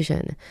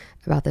confusion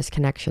about this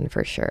connection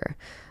for sure.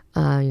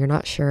 You're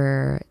not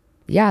sure.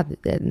 Yeah,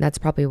 and that's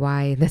probably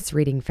why this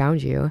reading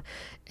found you,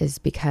 is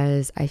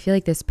because I feel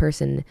like this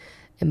person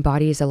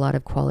embodies a lot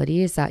of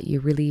qualities that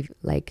you really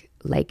like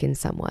in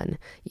someone,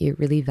 you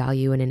really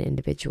value in an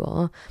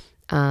individual.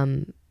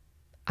 I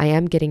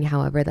am getting,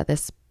 however, that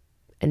this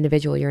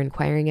individual you're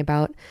inquiring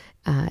about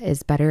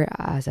is better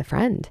as a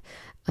friend.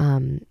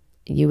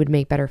 You would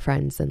make better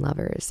friends than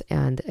lovers.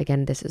 And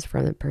again, this is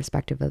from the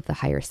perspective of the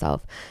higher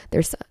self.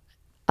 There's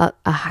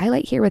a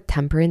highlight here with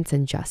temperance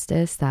and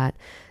justice, that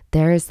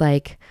there's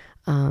like,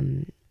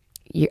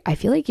 I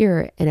feel like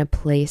you're in a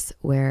place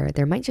where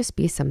there might just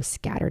be some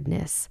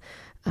scatteredness,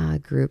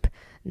 group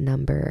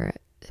number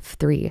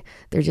 3.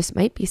 There just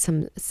might be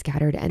some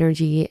scattered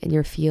energy in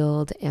your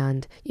field,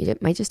 and you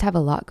might just have a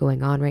lot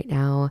going on right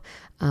now.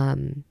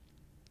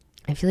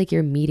 I feel like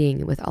you're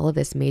meeting with all of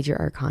this major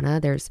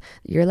arcana.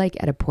 You're like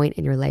at a point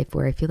in your life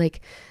where I feel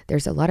like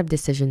there's a lot of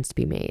decisions to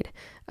be made.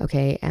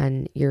 Okay.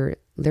 And you're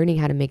learning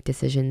how to make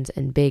decisions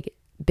in big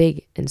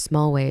and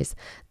small ways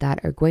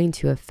that are going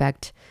to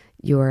affect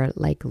your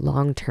like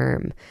long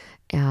term.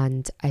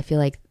 And I feel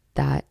like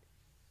that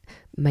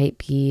might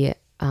be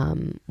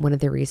one of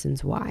the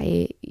reasons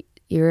why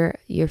you're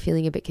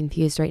feeling a bit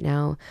confused right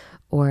now,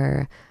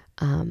 or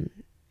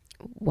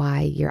why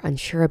you're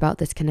unsure about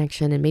this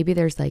connection. And maybe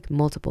there's like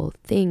multiple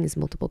things,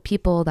 multiple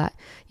people that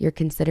you're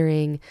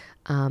considering.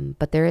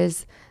 But there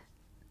is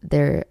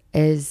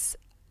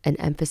an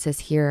emphasis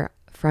here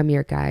from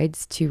your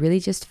guides to really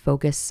just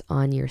focus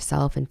on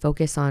yourself and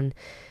focus on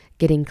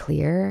getting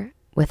clear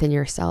within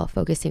yourself,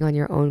 focusing on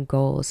your own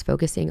goals,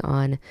 focusing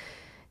on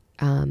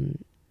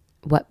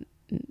what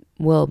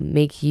will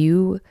make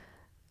you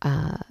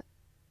a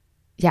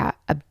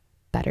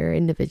better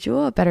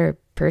individual, a better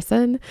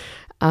person,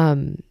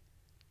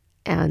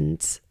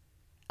 and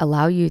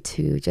allow you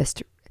to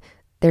just,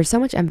 there's so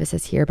much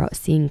emphasis here about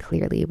seeing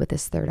clearly with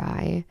this third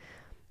eye,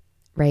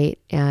 right?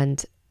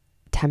 And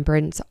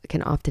temperance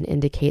can often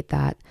indicate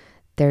that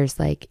there's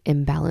like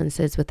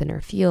imbalances within our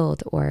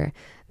field, or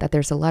that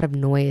there's a lot of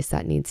noise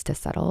that needs to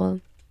settle.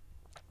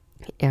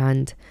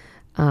 And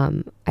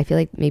I feel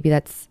like maybe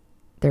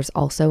there's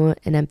also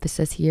an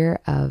emphasis here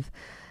of,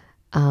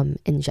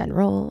 in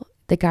general,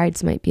 the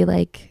guides might be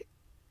like,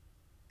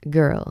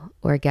 girl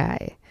or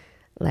guy,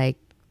 like,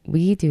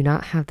 we do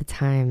not have the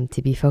time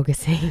to be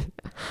focusing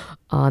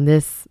on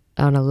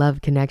a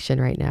love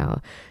connection right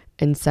now.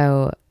 And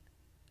so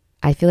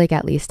I feel like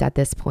at least at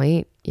this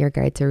point, your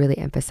guides are really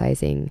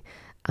emphasizing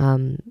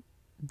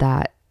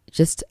that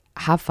just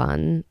have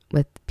fun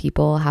with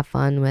people, have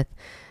fun with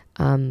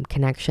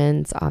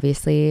connections.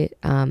 Obviously,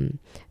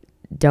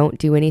 don't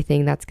do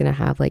anything that's going to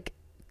have like,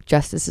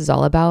 justice is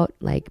all about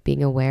like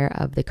being aware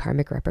of the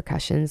karmic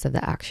repercussions of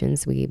the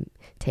actions we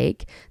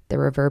take, the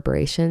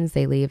reverberations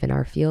they leave in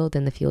our field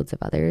and the fields of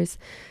others.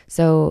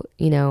 So,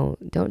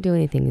 don't do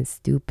anything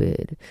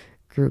stupid.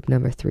 Group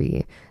number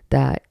 3,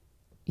 that,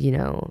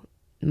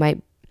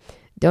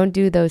 don't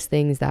do those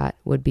things that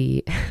would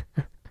be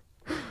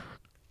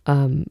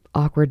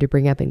awkward to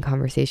bring up in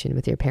conversation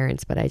with your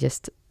parents. But I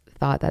just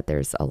thought that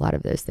there's a lot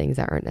of those things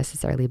that aren't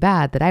necessarily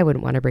bad that I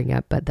wouldn't want to bring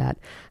up, but that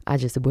I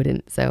just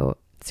wouldn't. So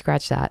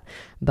scratch that.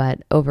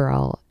 But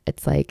overall,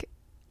 it's like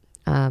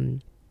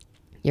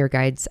your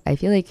guides, I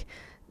feel like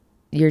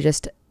you're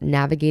just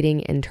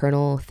navigating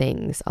internal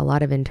things, a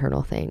lot of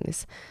internal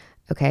things.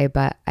 Okay.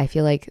 But I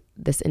feel like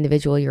this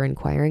individual you're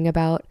inquiring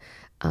about,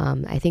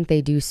 I think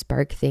they do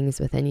spark things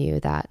within you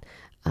that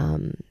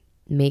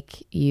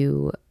make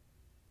you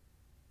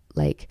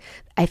like,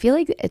 I feel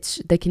like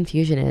the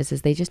confusion is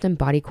they just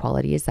embody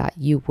qualities that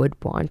you would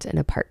want in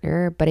a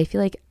partner, but I feel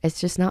like it's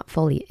just not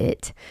fully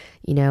it,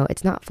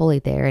 it's not fully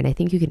there. And I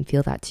think you can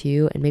feel that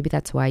too. And maybe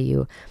that's why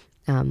you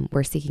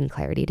were seeking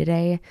clarity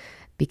today,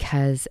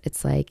 because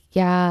it's like,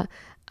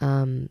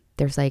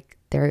 there's like,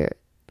 they're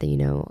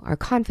are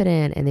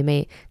confident, and they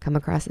may come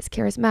across as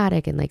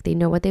charismatic, and like they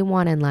know what they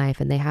want in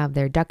life, and they have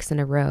their ducks in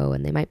a row,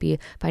 and they might be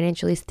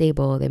financially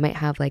stable. They might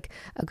have like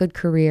a good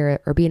career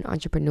or be an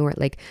entrepreneur.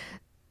 Like,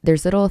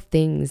 there's little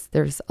things,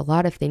 there's a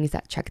lot of things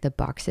that check the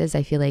boxes.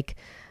 I feel like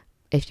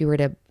if you were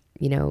to,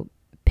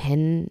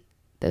 pin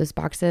those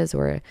boxes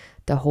or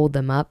to hold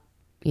them up,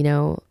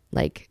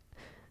 like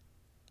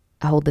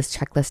hold this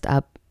checklist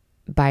up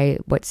by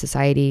what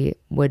society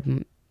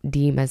would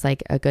deem as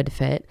like a good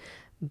fit,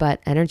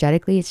 but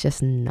energetically it's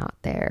just not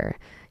there.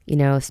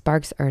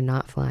 Sparks are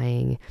not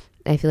flying.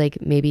 I feel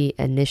like maybe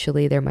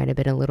initially there might have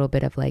been a little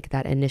bit of like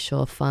that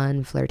initial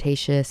fun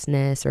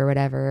flirtatiousness or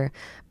whatever,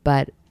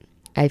 but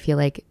I feel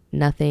like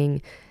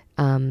nothing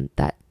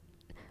that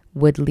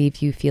would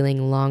leave you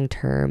feeling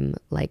long-term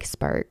like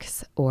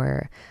sparks,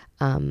 or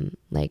being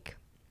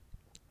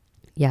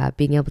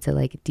able to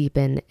like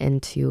deepen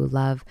into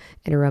love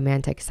in a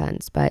romantic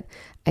sense. But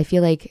I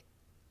feel like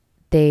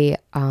they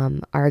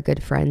are a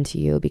good friend to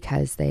you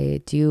because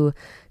they do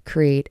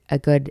create a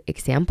good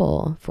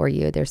example for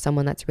you. There's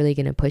someone that's really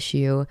going to push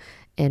you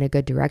in a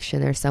good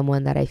direction. There's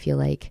someone that I feel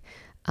like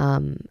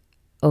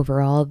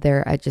overall,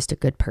 they're just a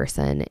good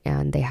person,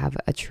 and they have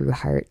a true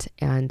heart,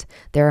 and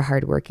they're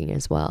hardworking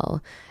as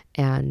well.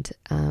 And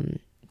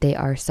they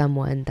are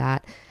someone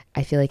that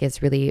I feel like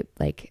is really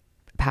like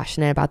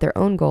passionate about their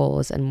own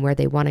goals and where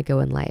they want to go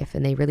in life,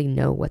 and they really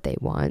know what they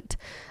want.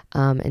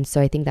 And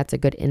so I think that's a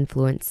good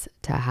influence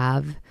to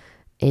have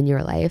in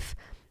your life.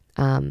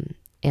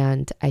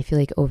 And I feel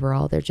like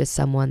overall, they're just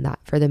someone that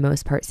for the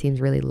most part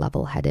seems really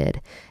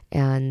level-headed,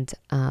 and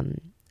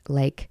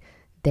like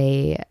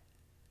they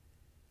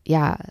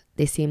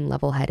seem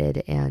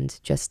level-headed and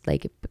just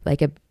like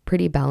a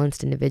pretty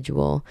balanced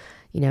individual.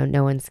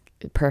 No one's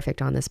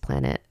perfect on this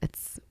planet.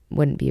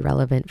 Wouldn't be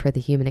relevant for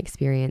the human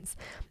experience.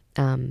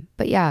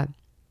 But yeah,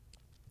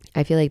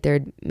 I feel like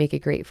they'd make a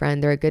great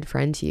friend. They're a good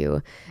friend to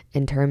you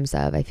in terms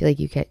of, I feel like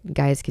you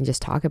guys can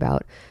just talk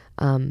about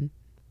the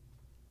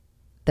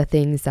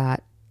things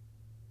that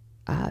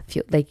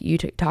feel like you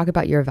talk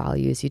about your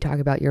values, you talk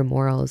about your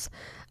morals,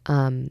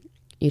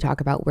 you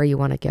talk about where you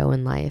want to go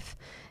in life.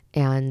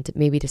 And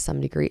maybe to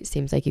some degree, it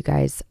seems like you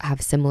guys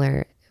have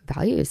similar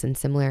values and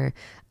similar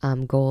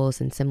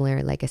goals and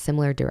a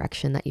similar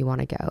direction that you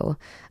want to go.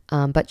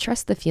 But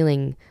trust the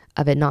feeling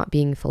of it not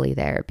being fully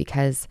there,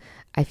 because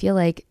I feel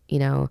like,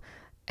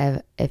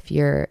 if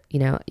you're,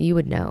 you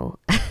would know.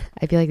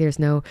 I feel like there's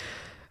no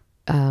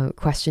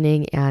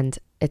questioning, and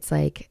it's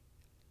like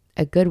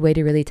a good way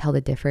to really tell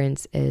the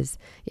difference is,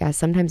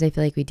 sometimes I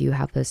feel like we do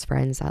have those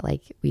friends that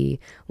like we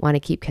want to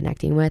keep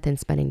connecting with and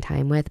spending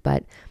time with,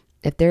 but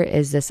if there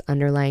is this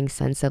underlying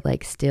sense of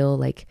like still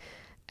like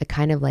a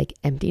kind of like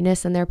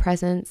emptiness in their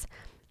presence,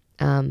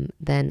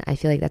 then I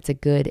feel like that's a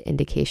good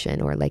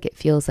indication, or like it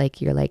feels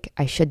like you're like,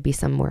 I should be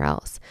somewhere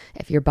else.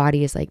 If your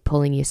body is like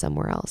pulling you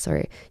somewhere else,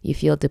 or you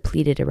feel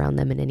depleted around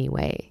them in any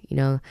way,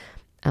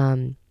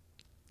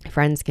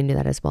 friends can do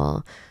that as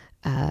well.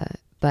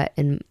 But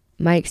in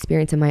my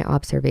experience and my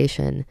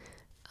observation,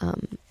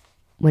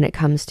 when it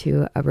comes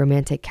to a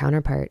romantic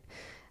counterpart,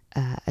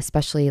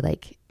 especially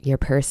like your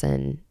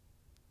person,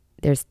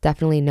 there's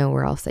definitely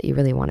nowhere else that you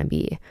really want to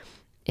be.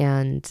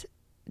 And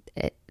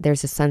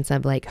there's a sense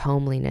of like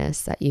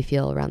homeliness that you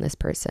feel around this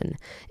person.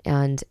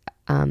 And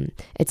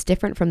it's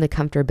different from the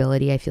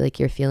comfortability I feel like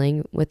you're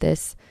feeling with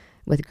this,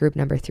 with group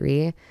number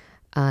 3.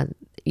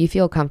 You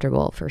feel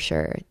comfortable for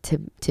sure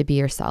to be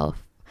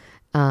yourself.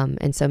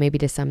 And so maybe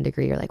to some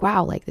degree you're like,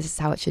 wow, like this is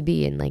how it should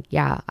be. And like,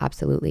 yeah,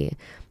 absolutely.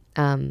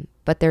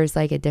 But there's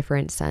like a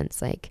different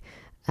sense, like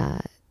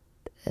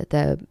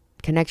the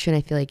connection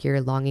I feel like you're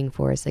longing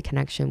for is the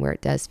connection where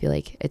it does feel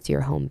like it's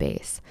your home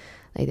base.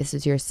 Like this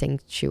is your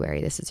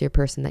sanctuary. This is your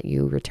person that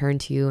you return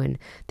to, and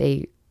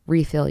they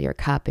refill your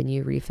cup and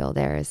you refill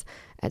theirs,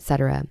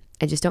 etc.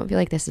 I just don't feel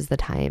like this is the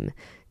time,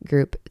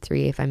 group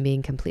 3, if I'm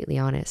being completely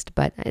honest.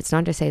 But it's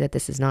not to say that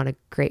this is not a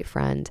great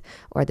friend,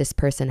 or this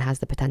person has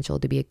the potential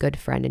to be a good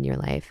friend in your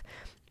life.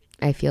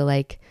 I feel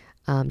like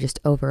just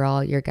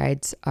overall your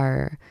guides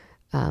are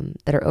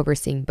that are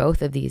overseeing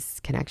both of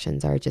these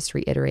connections are just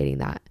reiterating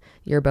that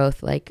you're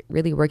both like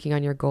really working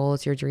on your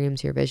goals, your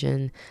dreams, your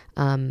vision.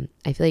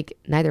 I feel like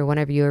neither one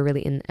of you are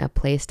really in a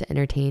place to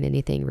entertain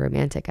anything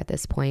romantic at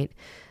this point.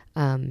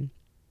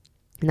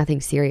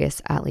 Nothing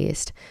serious, at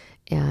least.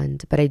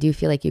 But I do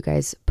feel like you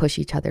guys push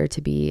each other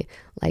to be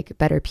like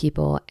better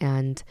people.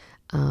 And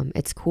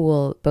it's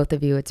cool, both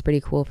of you, it's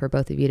pretty cool for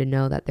both of you to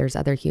know that there's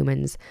other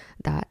humans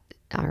that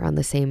are on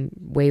the same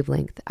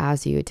wavelength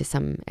as you to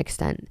some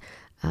extent.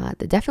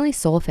 The definitely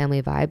soul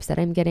family vibes that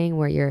I'm getting,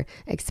 where you're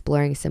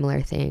exploring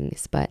similar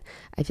things. But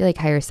I feel like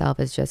higher self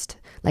is just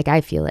like,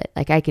 I feel it,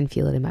 like I can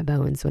feel it in my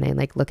bones when I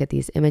like look at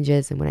these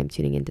images, and when I'm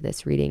tuning into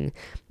this reading,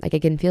 like I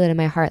can feel it in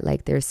my heart.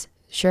 Like there's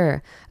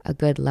sure a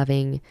good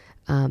loving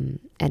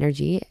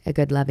energy, a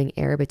good loving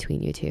air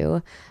between you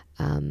two,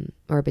 within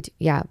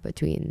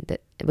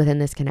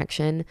this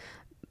connection.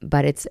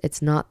 But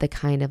it's not the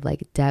kind of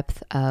like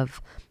depth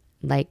of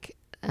like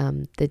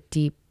the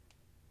deep,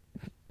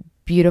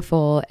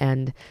 beautiful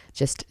and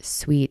just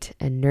sweet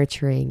and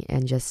nurturing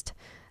and just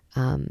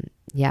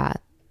the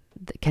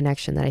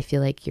connection that I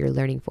feel like you're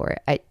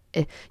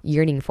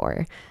yearning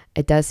for.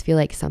 It does feel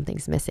like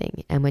something's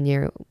missing. And when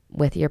you're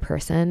with your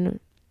person,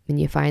 when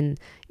you find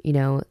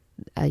your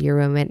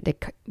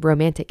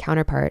romantic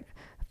counterpart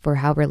for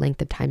however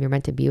length of time you're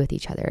meant to be with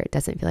each other, it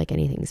doesn't feel like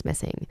anything's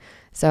missing.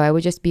 So I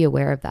would just be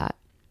aware of that.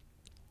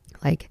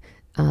 Like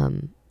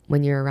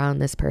when you're around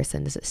this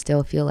person, does it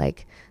still feel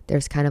like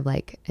there's kind of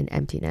like an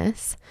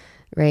emptiness,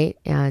 right?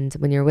 And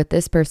when you're with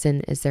this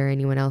person, is there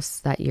anyone else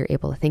that you're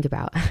able to think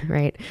about,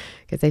 right?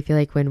 Because I feel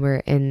like when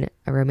we're in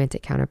a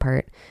romantic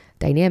counterpart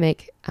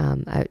dynamic,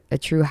 a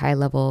true high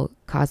level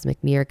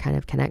cosmic mirror kind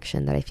of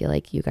connection that I feel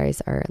like you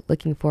guys are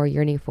looking for,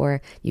 yearning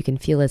for, you can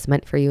feel is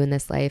meant for you in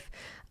this life.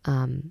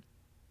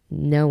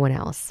 No one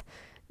else,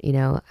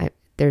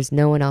 there's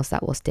no one else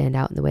that will stand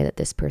out in the way that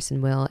this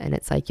person will. And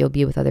it's like, you'll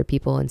be with other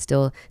people and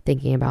still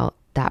thinking about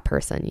that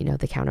person,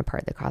 the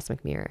counterpart, the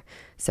cosmic mirror,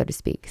 so to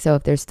speak. So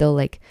if there's still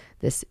like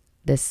this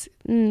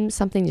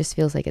something just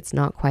feels like it's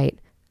not quite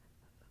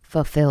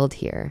fulfilled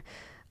here,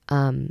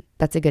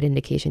 that's a good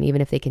indication,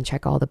 even if they can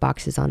check all the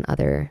boxes on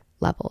other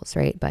levels,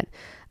 right? But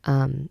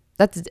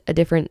that's a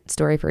different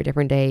story for a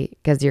different day,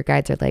 because your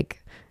guides are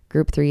like,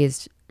 group 3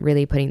 is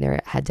really putting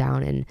their head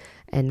down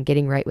and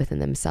getting right within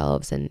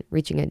themselves and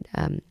reaching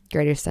a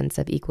greater sense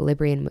of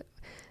equilibrium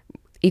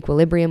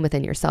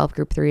within yourself.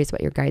 Group 3 is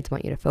what your guides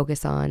want you to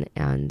focus on.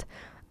 And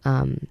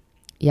and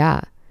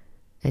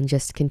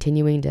just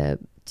continuing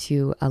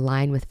to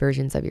align with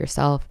versions of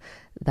yourself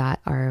that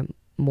are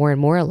more and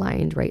more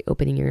aligned, right?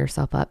 Opening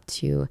yourself up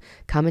to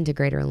come into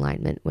greater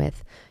alignment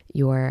with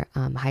your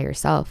higher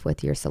self,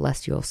 with your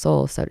celestial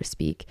soul, so to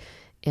speak.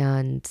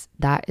 And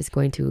that is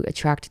going to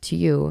attract to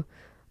you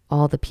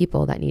all the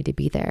people that need to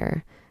be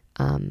there,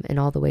 in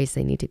all the ways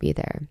they need to be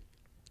there,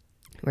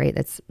 right?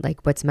 That's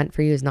like, what's meant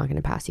for you is not going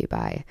to pass you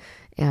by.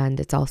 And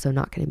it's also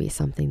not going to be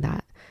something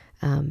that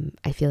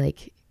I feel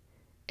like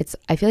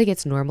I feel like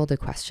it's normal to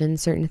question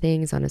certain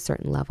things on a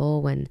certain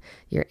level when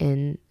you're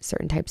in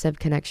certain types of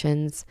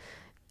connections,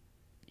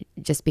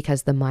 just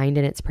because the mind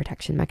and its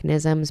protection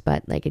mechanisms,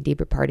 but like a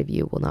deeper part of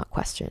you will not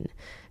question,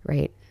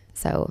 right?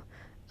 So,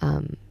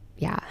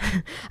 yeah,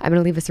 I'm going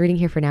to leave this reading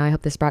here for now. I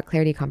hope this brought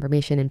clarity,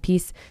 confirmation, and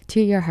peace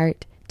to your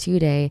heart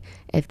today.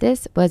 If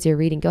this was your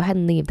reading, go ahead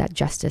and leave that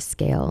justice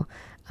scale,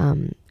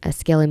 a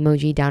scale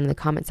emoji down in the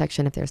comment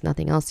section if there's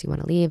nothing else you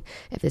want to leave.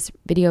 If this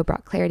video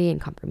brought clarity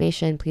and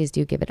confirmation, please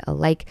do give it a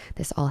like.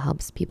 This all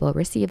helps people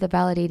receive the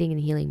validating and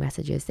healing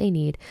messages they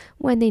need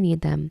when they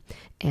need them.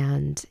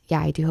 And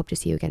yeah, I do hope to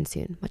see you again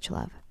soon. Much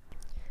love.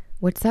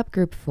 What's up,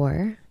 group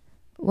 4?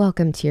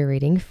 Welcome to your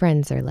reading,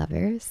 friends or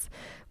lovers.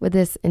 With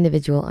this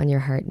individual on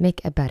your heart,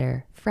 make a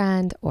better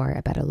friend or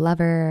a better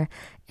lover.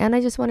 And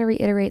I just want to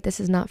reiterate, this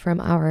is not from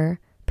our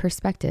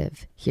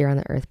perspective here on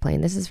the earth plane.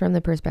 This is from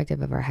the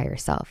perspective of our higher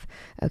self.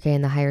 Okay,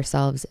 and the higher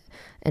selves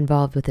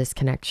involved with this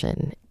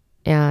connection.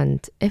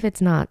 And if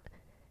it's not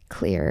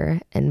clear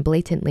and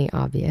blatantly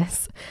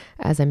obvious,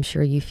 as I'm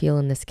sure you feel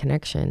in this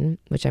connection,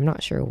 which I'm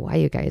not sure why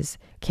you guys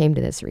came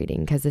to this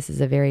reading, because this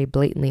is a very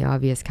blatantly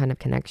obvious kind of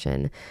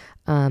connection.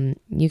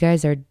 You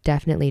guys are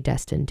definitely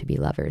destined to be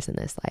lovers in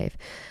this life.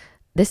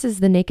 This is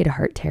the Naked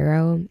Heart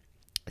Tarot.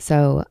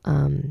 So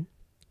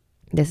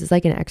this is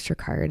like an extra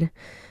card.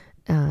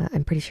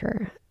 I'm pretty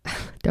sure.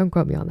 Don't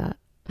quote me on that.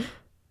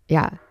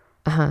 Yeah.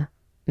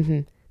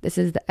 This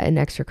is an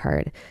extra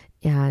card.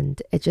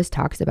 And it just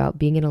talks about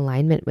being in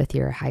alignment with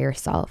your higher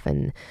self.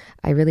 And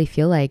I really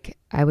feel like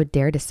I would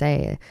dare to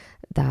say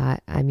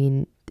that, I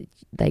mean,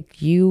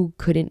 like you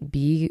could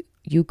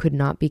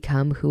not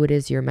become who it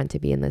is you're meant to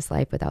be in this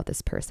life without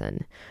this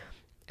person.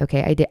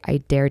 Okay, I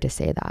dare to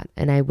say that.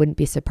 And I wouldn't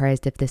be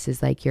surprised if this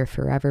is like your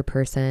forever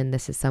person.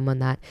 This is someone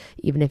that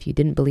even if you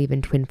didn't believe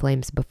in twin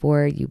flames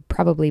before, you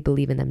probably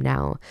believe in them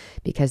now,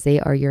 because they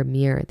are your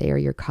mirror. They are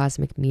your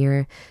cosmic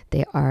mirror.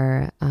 They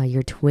are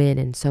your twin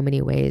in so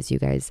many ways, you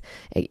guys.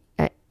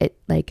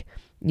 Like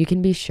you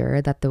can be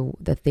sure that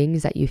the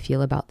things that you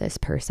feel about this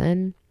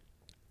person,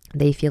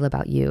 they feel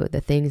about you.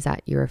 The things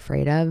that you're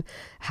afraid of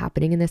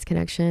happening in this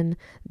connection,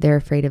 they're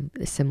afraid of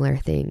similar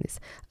things.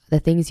 The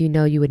things you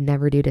know you would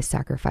never do to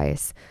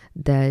sacrifice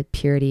the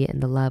purity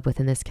and the love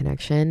within this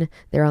connection,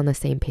 they're on the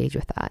same page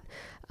with that.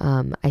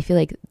 I feel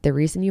like the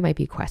reason you might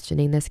be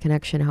questioning this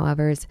connection,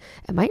 however, is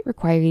it might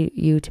require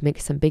you to make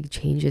some big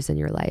changes in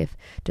your life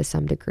to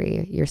some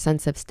degree. Your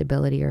sense of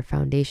stability or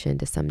foundation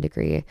to some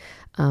degree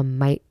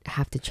might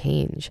have to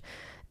change.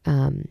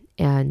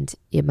 And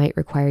it might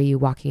require you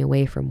walking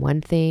away from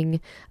one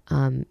thing,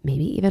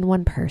 maybe even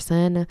one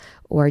person,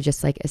 or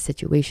just like a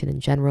situation in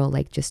general,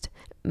 like just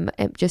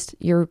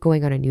you're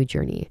going on a new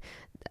journey.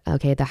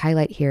 Okay, the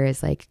highlight here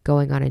is like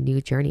going on a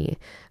new journey.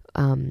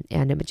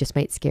 And it just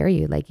might scare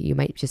you. Like you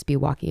might just be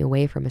walking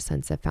away from a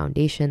sense of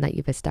foundation that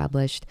you've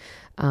established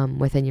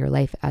within your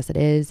life as it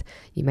is.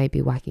 You might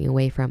be walking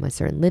away from a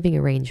certain living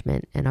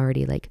arrangement and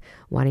already like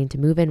wanting to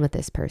move in with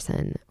this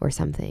person or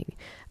something.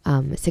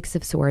 Six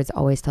of Swords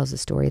always tells a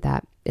story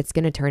that it's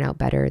going to turn out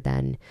better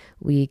than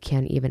we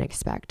can even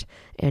expect,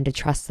 and to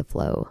trust the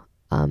flow.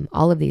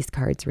 All of these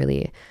cards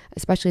really,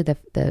 especially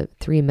the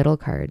three middle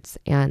cards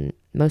and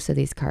most of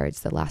these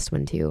cards, the last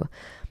one too,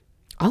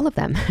 all of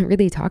them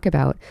really talk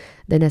about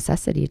the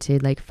necessity to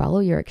like follow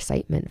your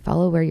excitement,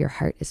 follow where your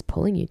heart is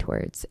pulling you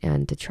towards,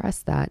 and to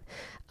trust that,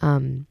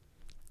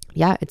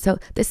 yeah, it's so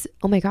this,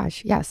 oh my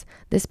gosh, yes,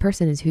 this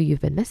person is who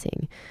you've been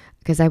missing.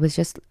 Because I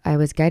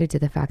was guided to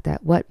the fact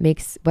that what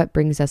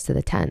brings us to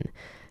the 10,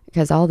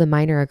 because all the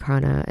minor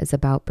arcana is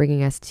about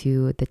bringing us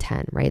to the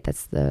 10, right?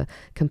 That's the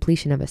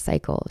completion of a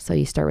cycle. So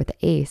you start with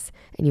the ace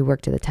and you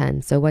work to the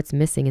 10. So what's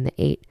missing in the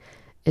 8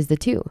 is the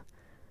 2.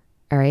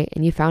 All right.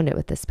 And you found it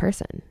with this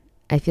person.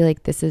 I feel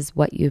like this is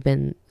what you've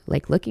been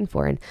like looking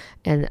for.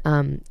 And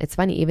it's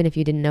funny, even if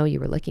you didn't know you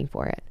were looking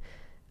for it,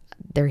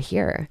 they're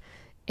here.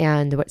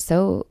 And what's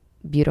so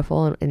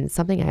beautiful and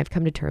something I've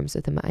come to terms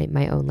with in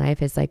my own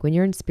life is like when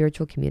you're in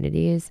spiritual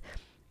communities,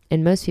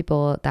 and most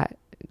people that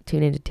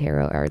tune into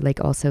tarot are like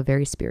also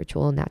very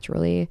spiritual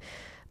naturally,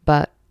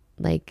 but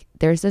like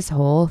there's this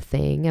whole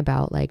thing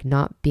about like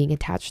not being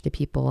attached to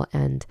people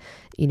and,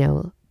 you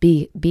know,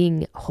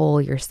 being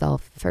whole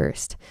yourself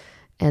first.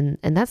 And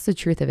that's the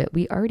truth of it.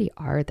 We already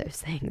are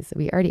those things.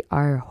 We already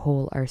are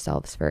whole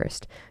ourselves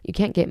first. You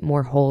can't get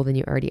more whole than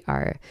you already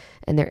are.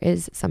 And there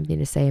is something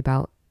to say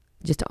about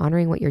just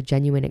honoring what your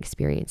genuine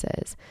experience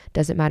is.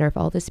 Doesn't matter if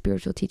all the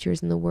spiritual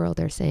teachers in the world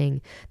are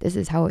saying this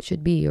is how it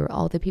should be, or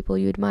all the people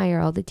you admire,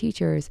 all the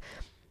teachers,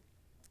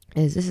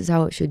 this is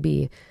how it should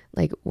be.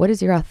 Like, what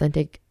does your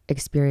authentic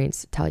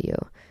experience tell you?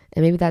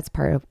 And maybe that's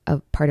part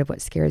of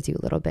what scares you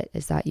a little bit,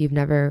 is that you've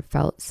never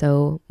felt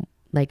so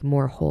like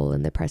more whole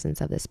in the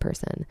presence of this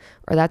person,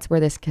 or that's where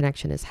this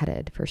connection is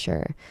headed for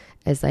sure.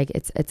 Is like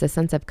it's a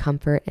sense of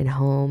comfort and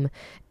home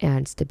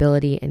and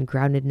stability and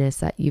groundedness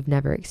that you've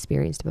never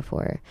experienced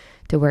before,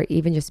 to where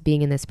even just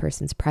being in this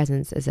person's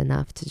presence is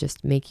enough to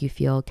just make you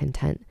feel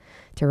content,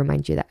 to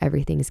remind you that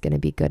everything's going to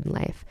be good in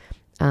life.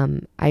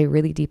 I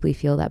really deeply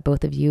feel that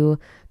both of you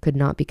could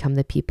not become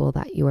the people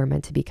that you are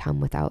meant to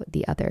become without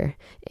the other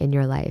in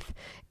your life.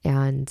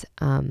 And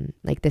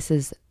like, this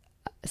is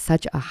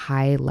such a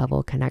high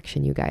level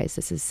connection, you guys.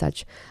 This is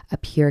such a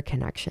pure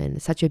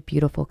connection, such a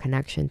beautiful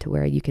connection to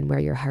where you can wear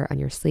your heart on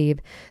your sleeve.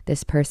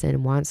 This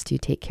person wants to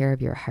take care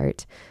of your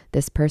heart.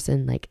 This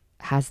person like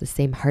has the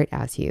same heart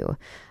as you.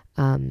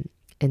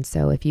 And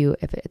so if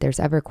there's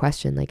ever a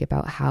question like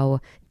about how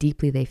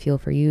deeply they feel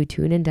for you,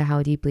 tune into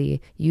how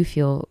deeply you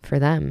feel for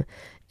them.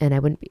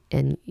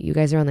 And you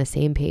guys are on the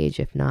same page.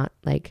 If not,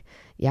 like,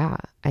 yeah,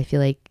 I feel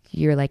like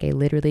you're like, I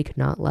literally could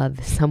not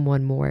love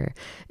someone more.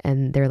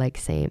 And they're like,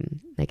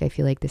 same. Like, I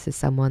feel like this is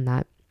someone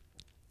that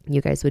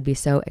you guys would be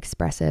so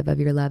expressive of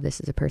your love. This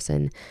is a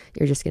person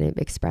you're just going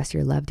to express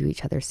your love to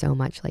each other so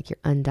much, like your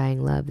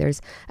undying love.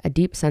 There's a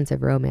deep sense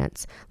of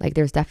romance. Like,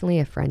 there's definitely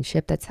a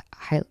friendship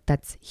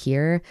that's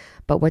here,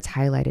 but what's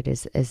highlighted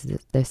is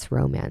this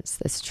romance,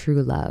 this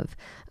true love,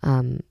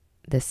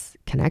 this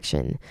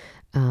connection,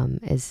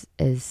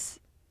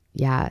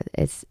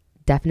 it's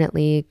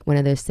definitely one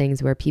of those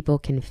things where people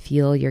can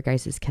feel your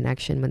guys'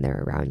 connection when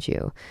they're around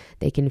you.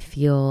 They can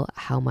feel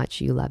how much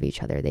you love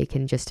each other. They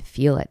can just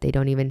feel it.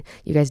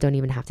 You guys don't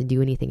even have to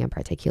do anything in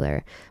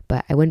particular.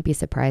 But I wouldn't be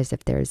surprised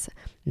if there's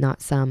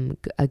not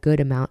a good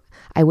amount.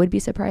 I would be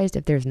surprised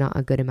if there's not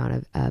a good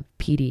amount of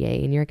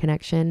PDA in your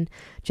connection,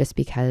 just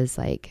because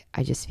like,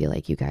 I just feel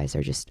like you guys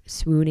are just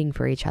swooning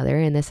for each other.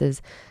 And this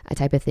is a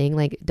type of thing,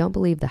 like, don't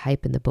believe the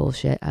hype and the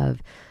bullshit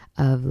of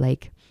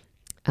like,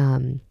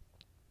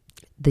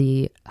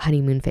 the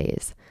honeymoon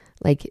phase.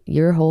 Like,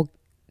 your whole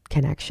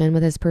connection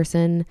with this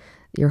person,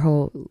 your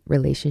whole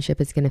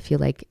relationship is going to feel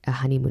like a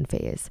honeymoon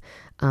phase.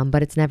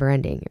 But it's never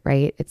ending,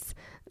 right?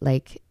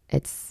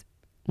 It's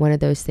one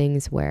of those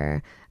things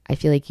where I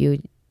feel like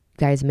you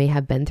guys may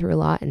have been through a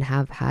lot and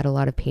have had a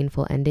lot of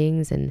painful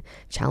endings and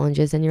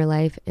challenges in your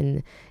life,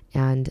 and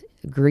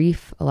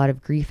grief, a lot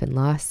of grief and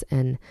loss.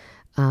 And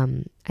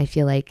I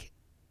feel like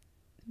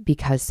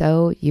because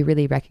you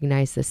really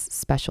recognize this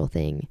special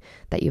thing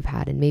that you've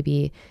had, and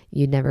maybe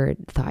you never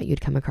thought you'd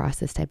come across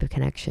this type of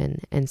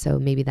connection. And so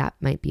maybe that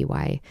might be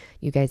why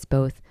you guys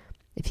both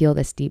feel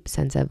this deep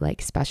sense of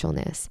like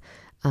specialness,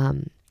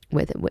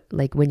 with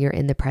like when you're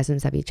in the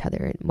presence of each other.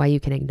 And why you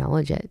can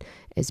acknowledge it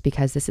is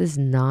because this is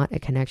not a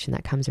connection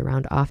that comes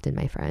around often,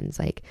 my friends.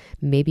 Like,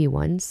 maybe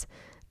once,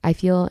 I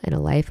feel, in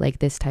a life, like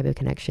this type of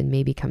connection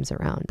maybe comes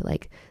around,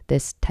 like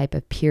this type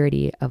of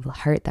purity of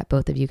heart that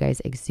both of you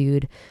guys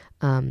exude.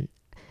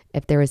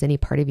 If there was any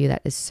part of you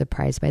that is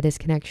surprised by this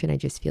connection, I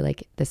just feel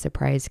like the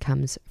surprise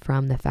comes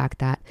from the fact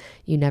that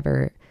you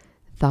never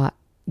thought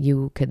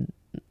you could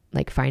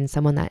like find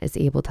someone that is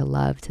able to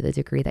love to the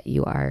degree that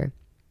you are.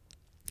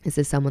 This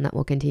is someone that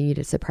will continue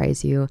to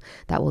surprise you,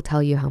 that will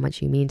tell you how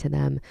much you mean to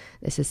them.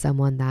 This is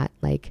someone that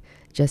like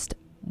just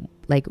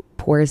like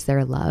pours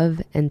their love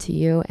into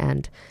you,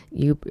 and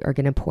you are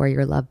going to pour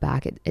your love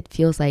back. It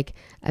feels like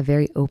a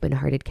very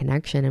open-hearted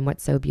connection. And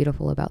what's so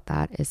beautiful about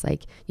that is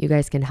like, you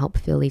guys can help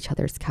fill each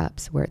other's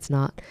cups, where it's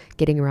not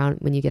getting around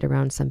when you get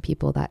around some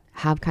people that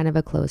have kind of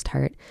a closed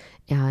heart,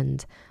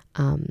 and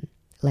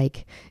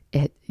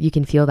you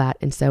can feel that.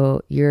 And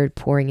so you're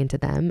pouring into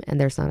them and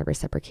there's not a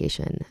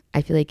reciprocation.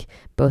 I feel like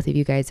both of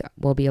you guys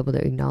will be able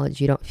to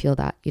acknowledge you don't feel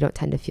that. You don't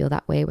tend to feel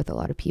that way with a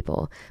lot of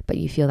people, but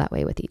you feel that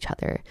way with each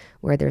other,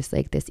 where there's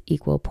like this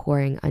equal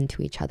pouring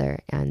unto each other.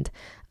 And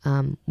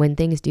when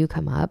things do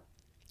come up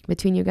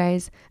between you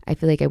guys, I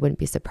feel like I wouldn't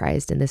be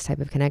surprised in this type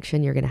of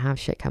connection. You're going to have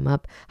shit come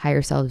up.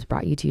 Higher selves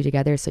brought you two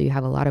together, so you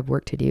have a lot of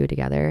work to do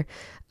together.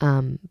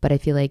 But I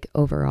feel like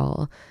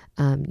overall,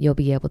 you'll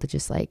be able to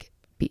just like,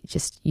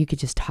 you could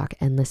just talk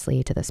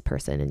endlessly to this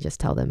person and just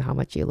tell them how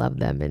much you love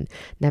them and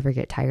never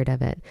get tired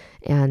of it.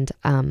 And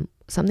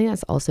something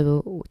that's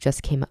also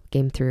just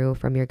came through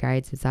from your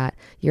guides is that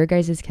your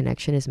guys'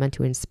 connection is meant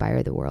to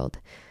inspire the world.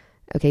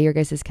 Okay, your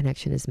guys'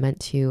 connection is meant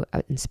to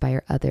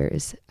inspire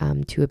others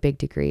to a big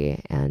degree,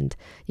 and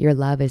your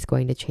love is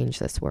going to change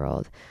this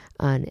world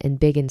in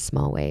big and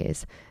small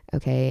ways.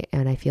 Okay,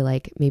 and I feel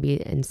like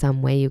maybe in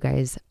some way you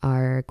guys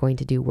are going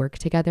to do work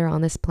together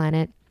on this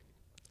planet.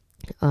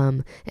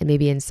 And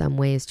maybe in some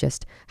ways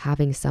just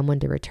having someone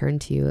to return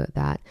to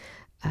that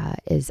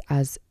is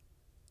as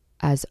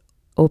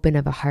open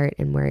of a heart,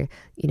 and where,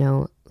 you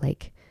know,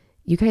 like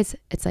you guys,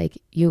 it's like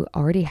you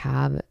already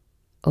have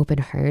open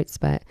hearts,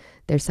 but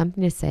there's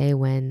something to say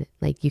when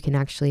like you can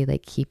actually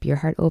like keep your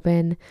heart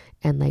open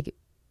and like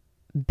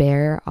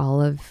bare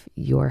all of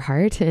your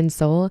heart and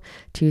soul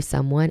to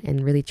someone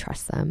and really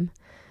trust them.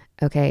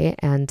 Okay,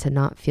 and to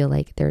not feel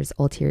like there's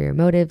ulterior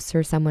motives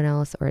for someone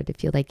else, or to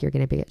feel like you're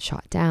going to get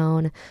shot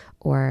down,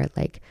 or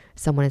like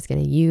someone is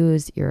going to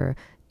use your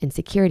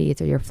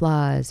insecurities or your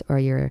flaws or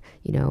your,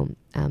 you know,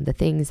 the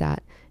things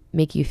that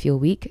make you feel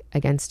weak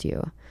against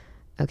you.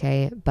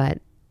 Okay, but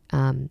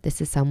this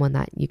is someone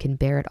that you can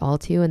bear it all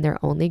to, and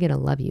they're only going to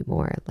love you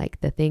more. Like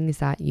the things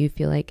that you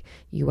feel like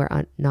you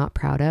are not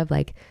proud of,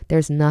 like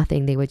there's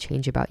nothing they would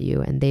change about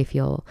you, and they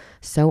feel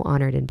so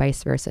honored, and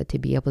vice versa, to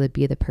be able to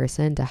be the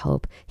person to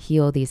help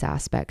heal these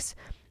aspects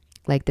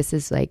Like this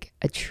is like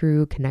a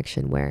true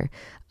connection where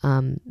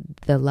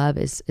the love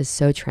is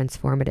so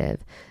transformative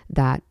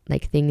that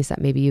like things that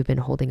maybe you've been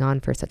holding on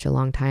for such a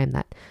long time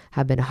that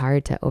have been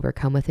hard to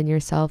overcome within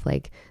yourself,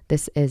 like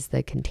this is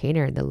the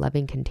container, the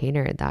loving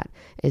container that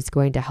is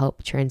going to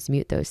help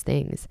transmute those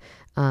things.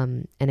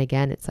 And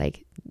again, it's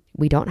like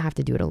we don't have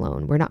to do it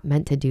alone. We're not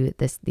meant to do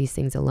these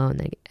things alone.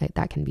 Like,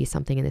 that can be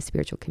something in the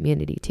spiritual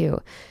community too.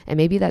 And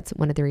maybe that's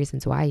one of the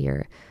reasons why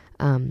you're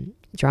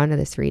drawn to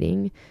this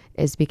reading,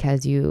 is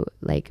because you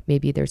like,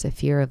 maybe there's a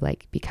fear of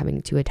like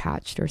becoming too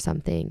attached or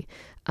something.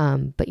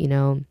 But you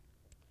know,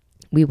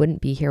 we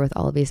wouldn't be here with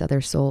all of these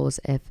other souls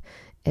if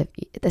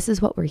this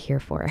is what we're here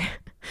for,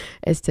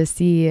 is to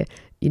see,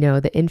 you know,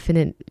 the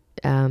infinite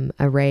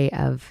array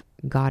of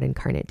God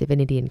incarnate,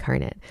 divinity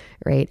incarnate,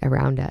 right,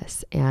 around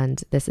us.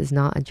 And this is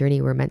not a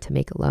journey we're meant to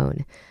make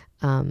alone.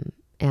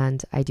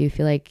 And I do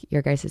feel like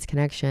your guys'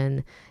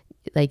 connection,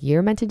 like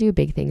you're meant to do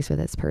big things with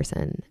this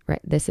person, right?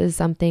 This is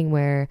something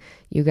where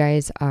you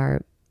guys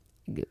are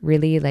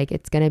really like,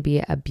 it's going to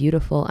be a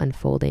beautiful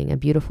unfolding, a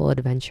beautiful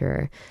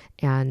adventure.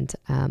 And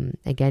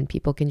again,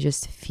 people can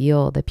just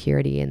feel the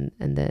purity and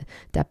the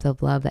depth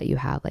of love that you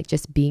have. Like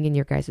just being in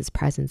your guys'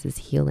 presence is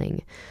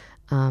healing.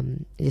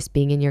 Just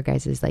being in your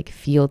guys' like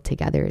field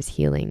together is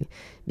healing,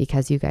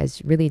 because you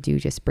guys really do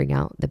just bring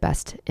out the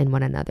best in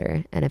one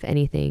another. And if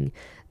anything,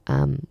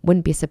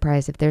 wouldn't be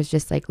surprised if there's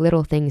just like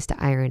little things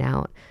to iron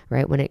out,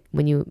 right?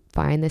 When you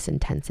find this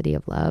intensity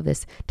of love,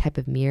 this type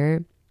of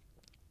mirror,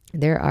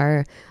 there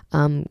are,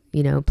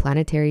 you know,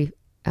 planetary,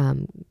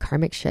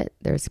 karmic shit.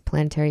 There's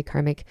planetary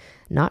karmic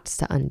knots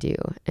to undo.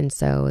 And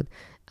so,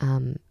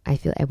 I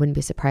feel I wouldn't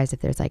be surprised if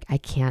there's like, I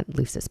can't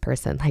lose this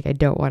person. Like, I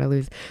don't want to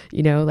lose,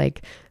 you know,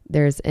 like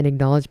there's an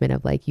acknowledgement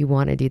of like, you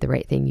want to do the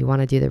right thing. You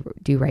want to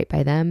do right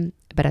by them.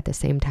 But at the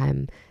same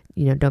time,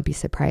 you know, don't be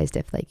surprised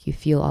if like you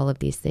feel all of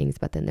these things,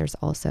 but then there's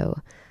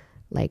also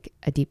like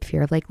a deep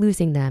fear of like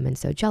losing them. And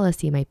so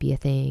jealousy might be a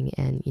thing,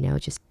 and, you know,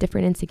 just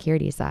different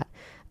insecurities that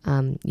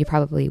you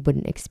probably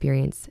wouldn't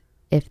experience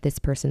if this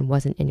person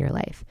wasn't in your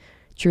life,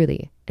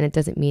 truly. And it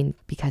doesn't mean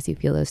because you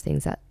feel those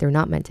things that they're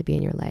not meant to be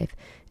in your life.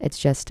 It's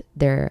just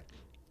they're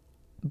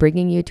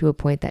bringing you to a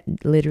point that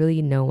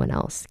literally no one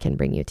else can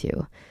bring you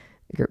to.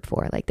 Group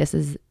 4, like this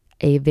is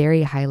a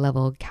very high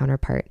level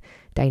counterpart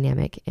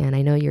dynamic, and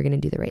I know you're going to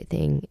do the right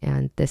thing,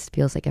 and this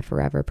feels like a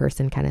forever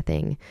person kind of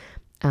thing,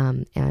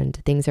 and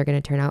things are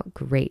going to turn out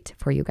great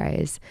for you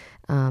guys.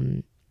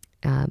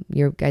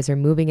 You guys are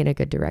moving in a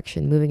good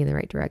direction, moving in the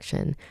right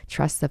direction.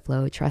 Trust the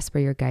flow, trust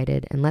where you're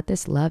guided, and let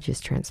this love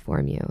just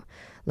transform you.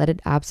 Let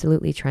it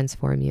absolutely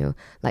transform you.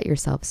 Let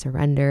yourself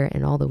surrender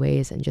in all the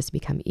ways and just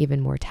become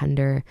even more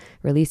tender.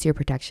 Release your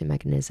protection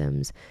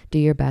mechanisms. Do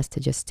your best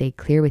to just stay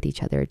clear with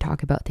each other.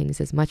 Talk about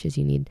things as much as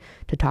you need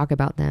to talk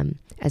about them,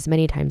 as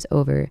many times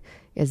over,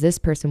 as this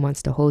person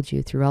wants to hold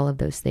you through all of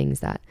those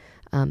things that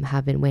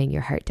have been weighing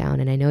your heart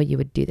down. And I know you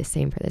would do the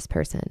same for this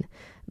person,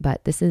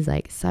 but this is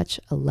like such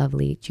a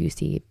lovely,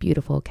 juicy,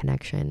 beautiful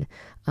connection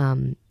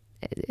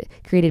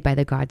created by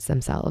the gods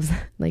themselves.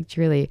 Like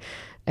truly,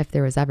 if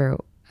there was ever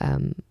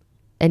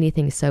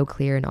anything so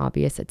clear and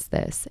obvious, it's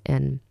this.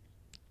 And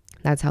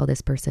that's how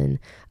this person,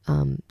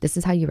 this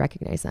is how you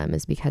recognize them,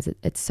 is because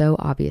it's so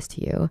obvious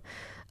to you.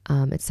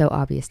 It's so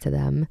obvious to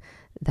them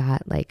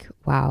that like,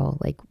 wow,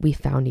 like we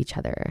found each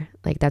other.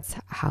 Like that's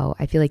how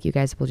I feel like you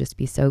guys will just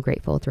be so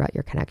grateful throughout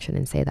your connection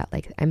and say that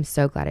like, I'm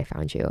so glad I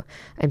found you.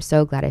 I'm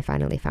so glad I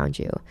finally found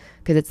you.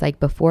 Because it's like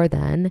before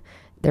then,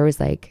 there was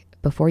like,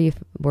 before you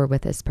were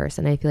with this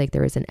person, I feel like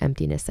there was an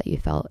emptiness that you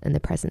felt in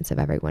the presence of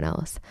everyone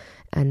else,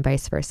 and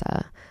vice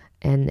versa.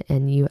 And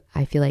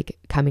I feel like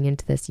coming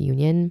into this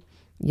union,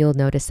 you'll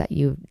notice that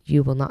you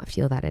will not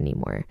feel that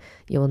anymore.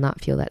 You will not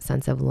feel that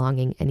sense of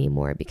longing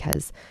anymore,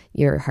 because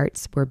your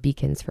hearts were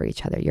beacons for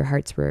each other. Your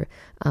hearts were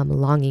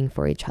longing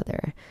for each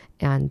other,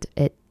 and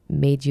it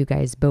made you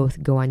guys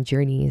both go on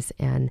journeys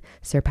and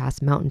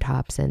surpass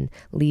mountaintops and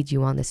lead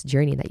you on this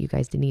journey that you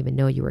guys didn't even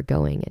know you were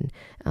going,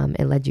 and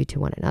it led you to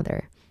one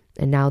another.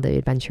 And now the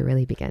adventure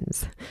really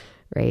begins,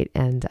 right?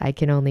 And I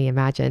can only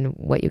imagine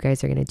what you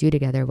guys are going to do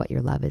together, what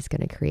your love is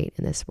going to create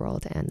in this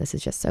world. And this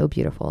is just so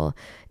beautiful.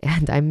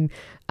 And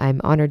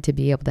I'm honored to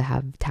be able to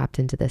have tapped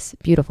into this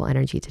beautiful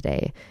energy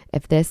today.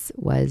 If this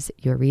was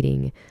your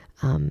reading,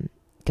 go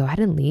ahead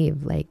and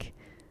leave. Like,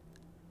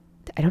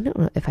 I don't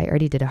know if I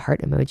already did a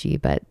heart emoji,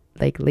 but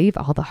like leave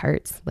all the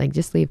hearts, like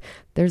just leave.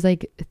 There's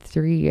like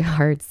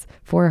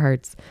 4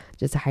 hearts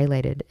just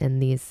highlighted in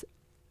these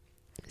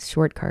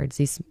short cards.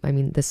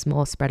 The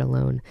small spread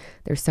alone,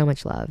 there's so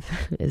much love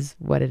is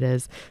what it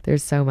is.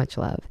 There's so much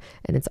love,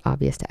 and it's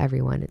obvious to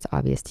everyone. It's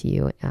obvious to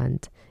you.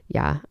 And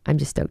yeah, I'm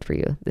just stoked for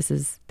you.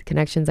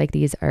 Connections like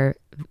these are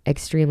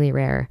extremely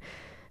rare.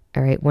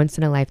 All right. Once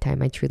in a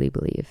lifetime, I truly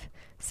believe.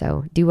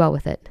 So do well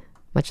with it.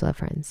 Much love,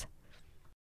 friends.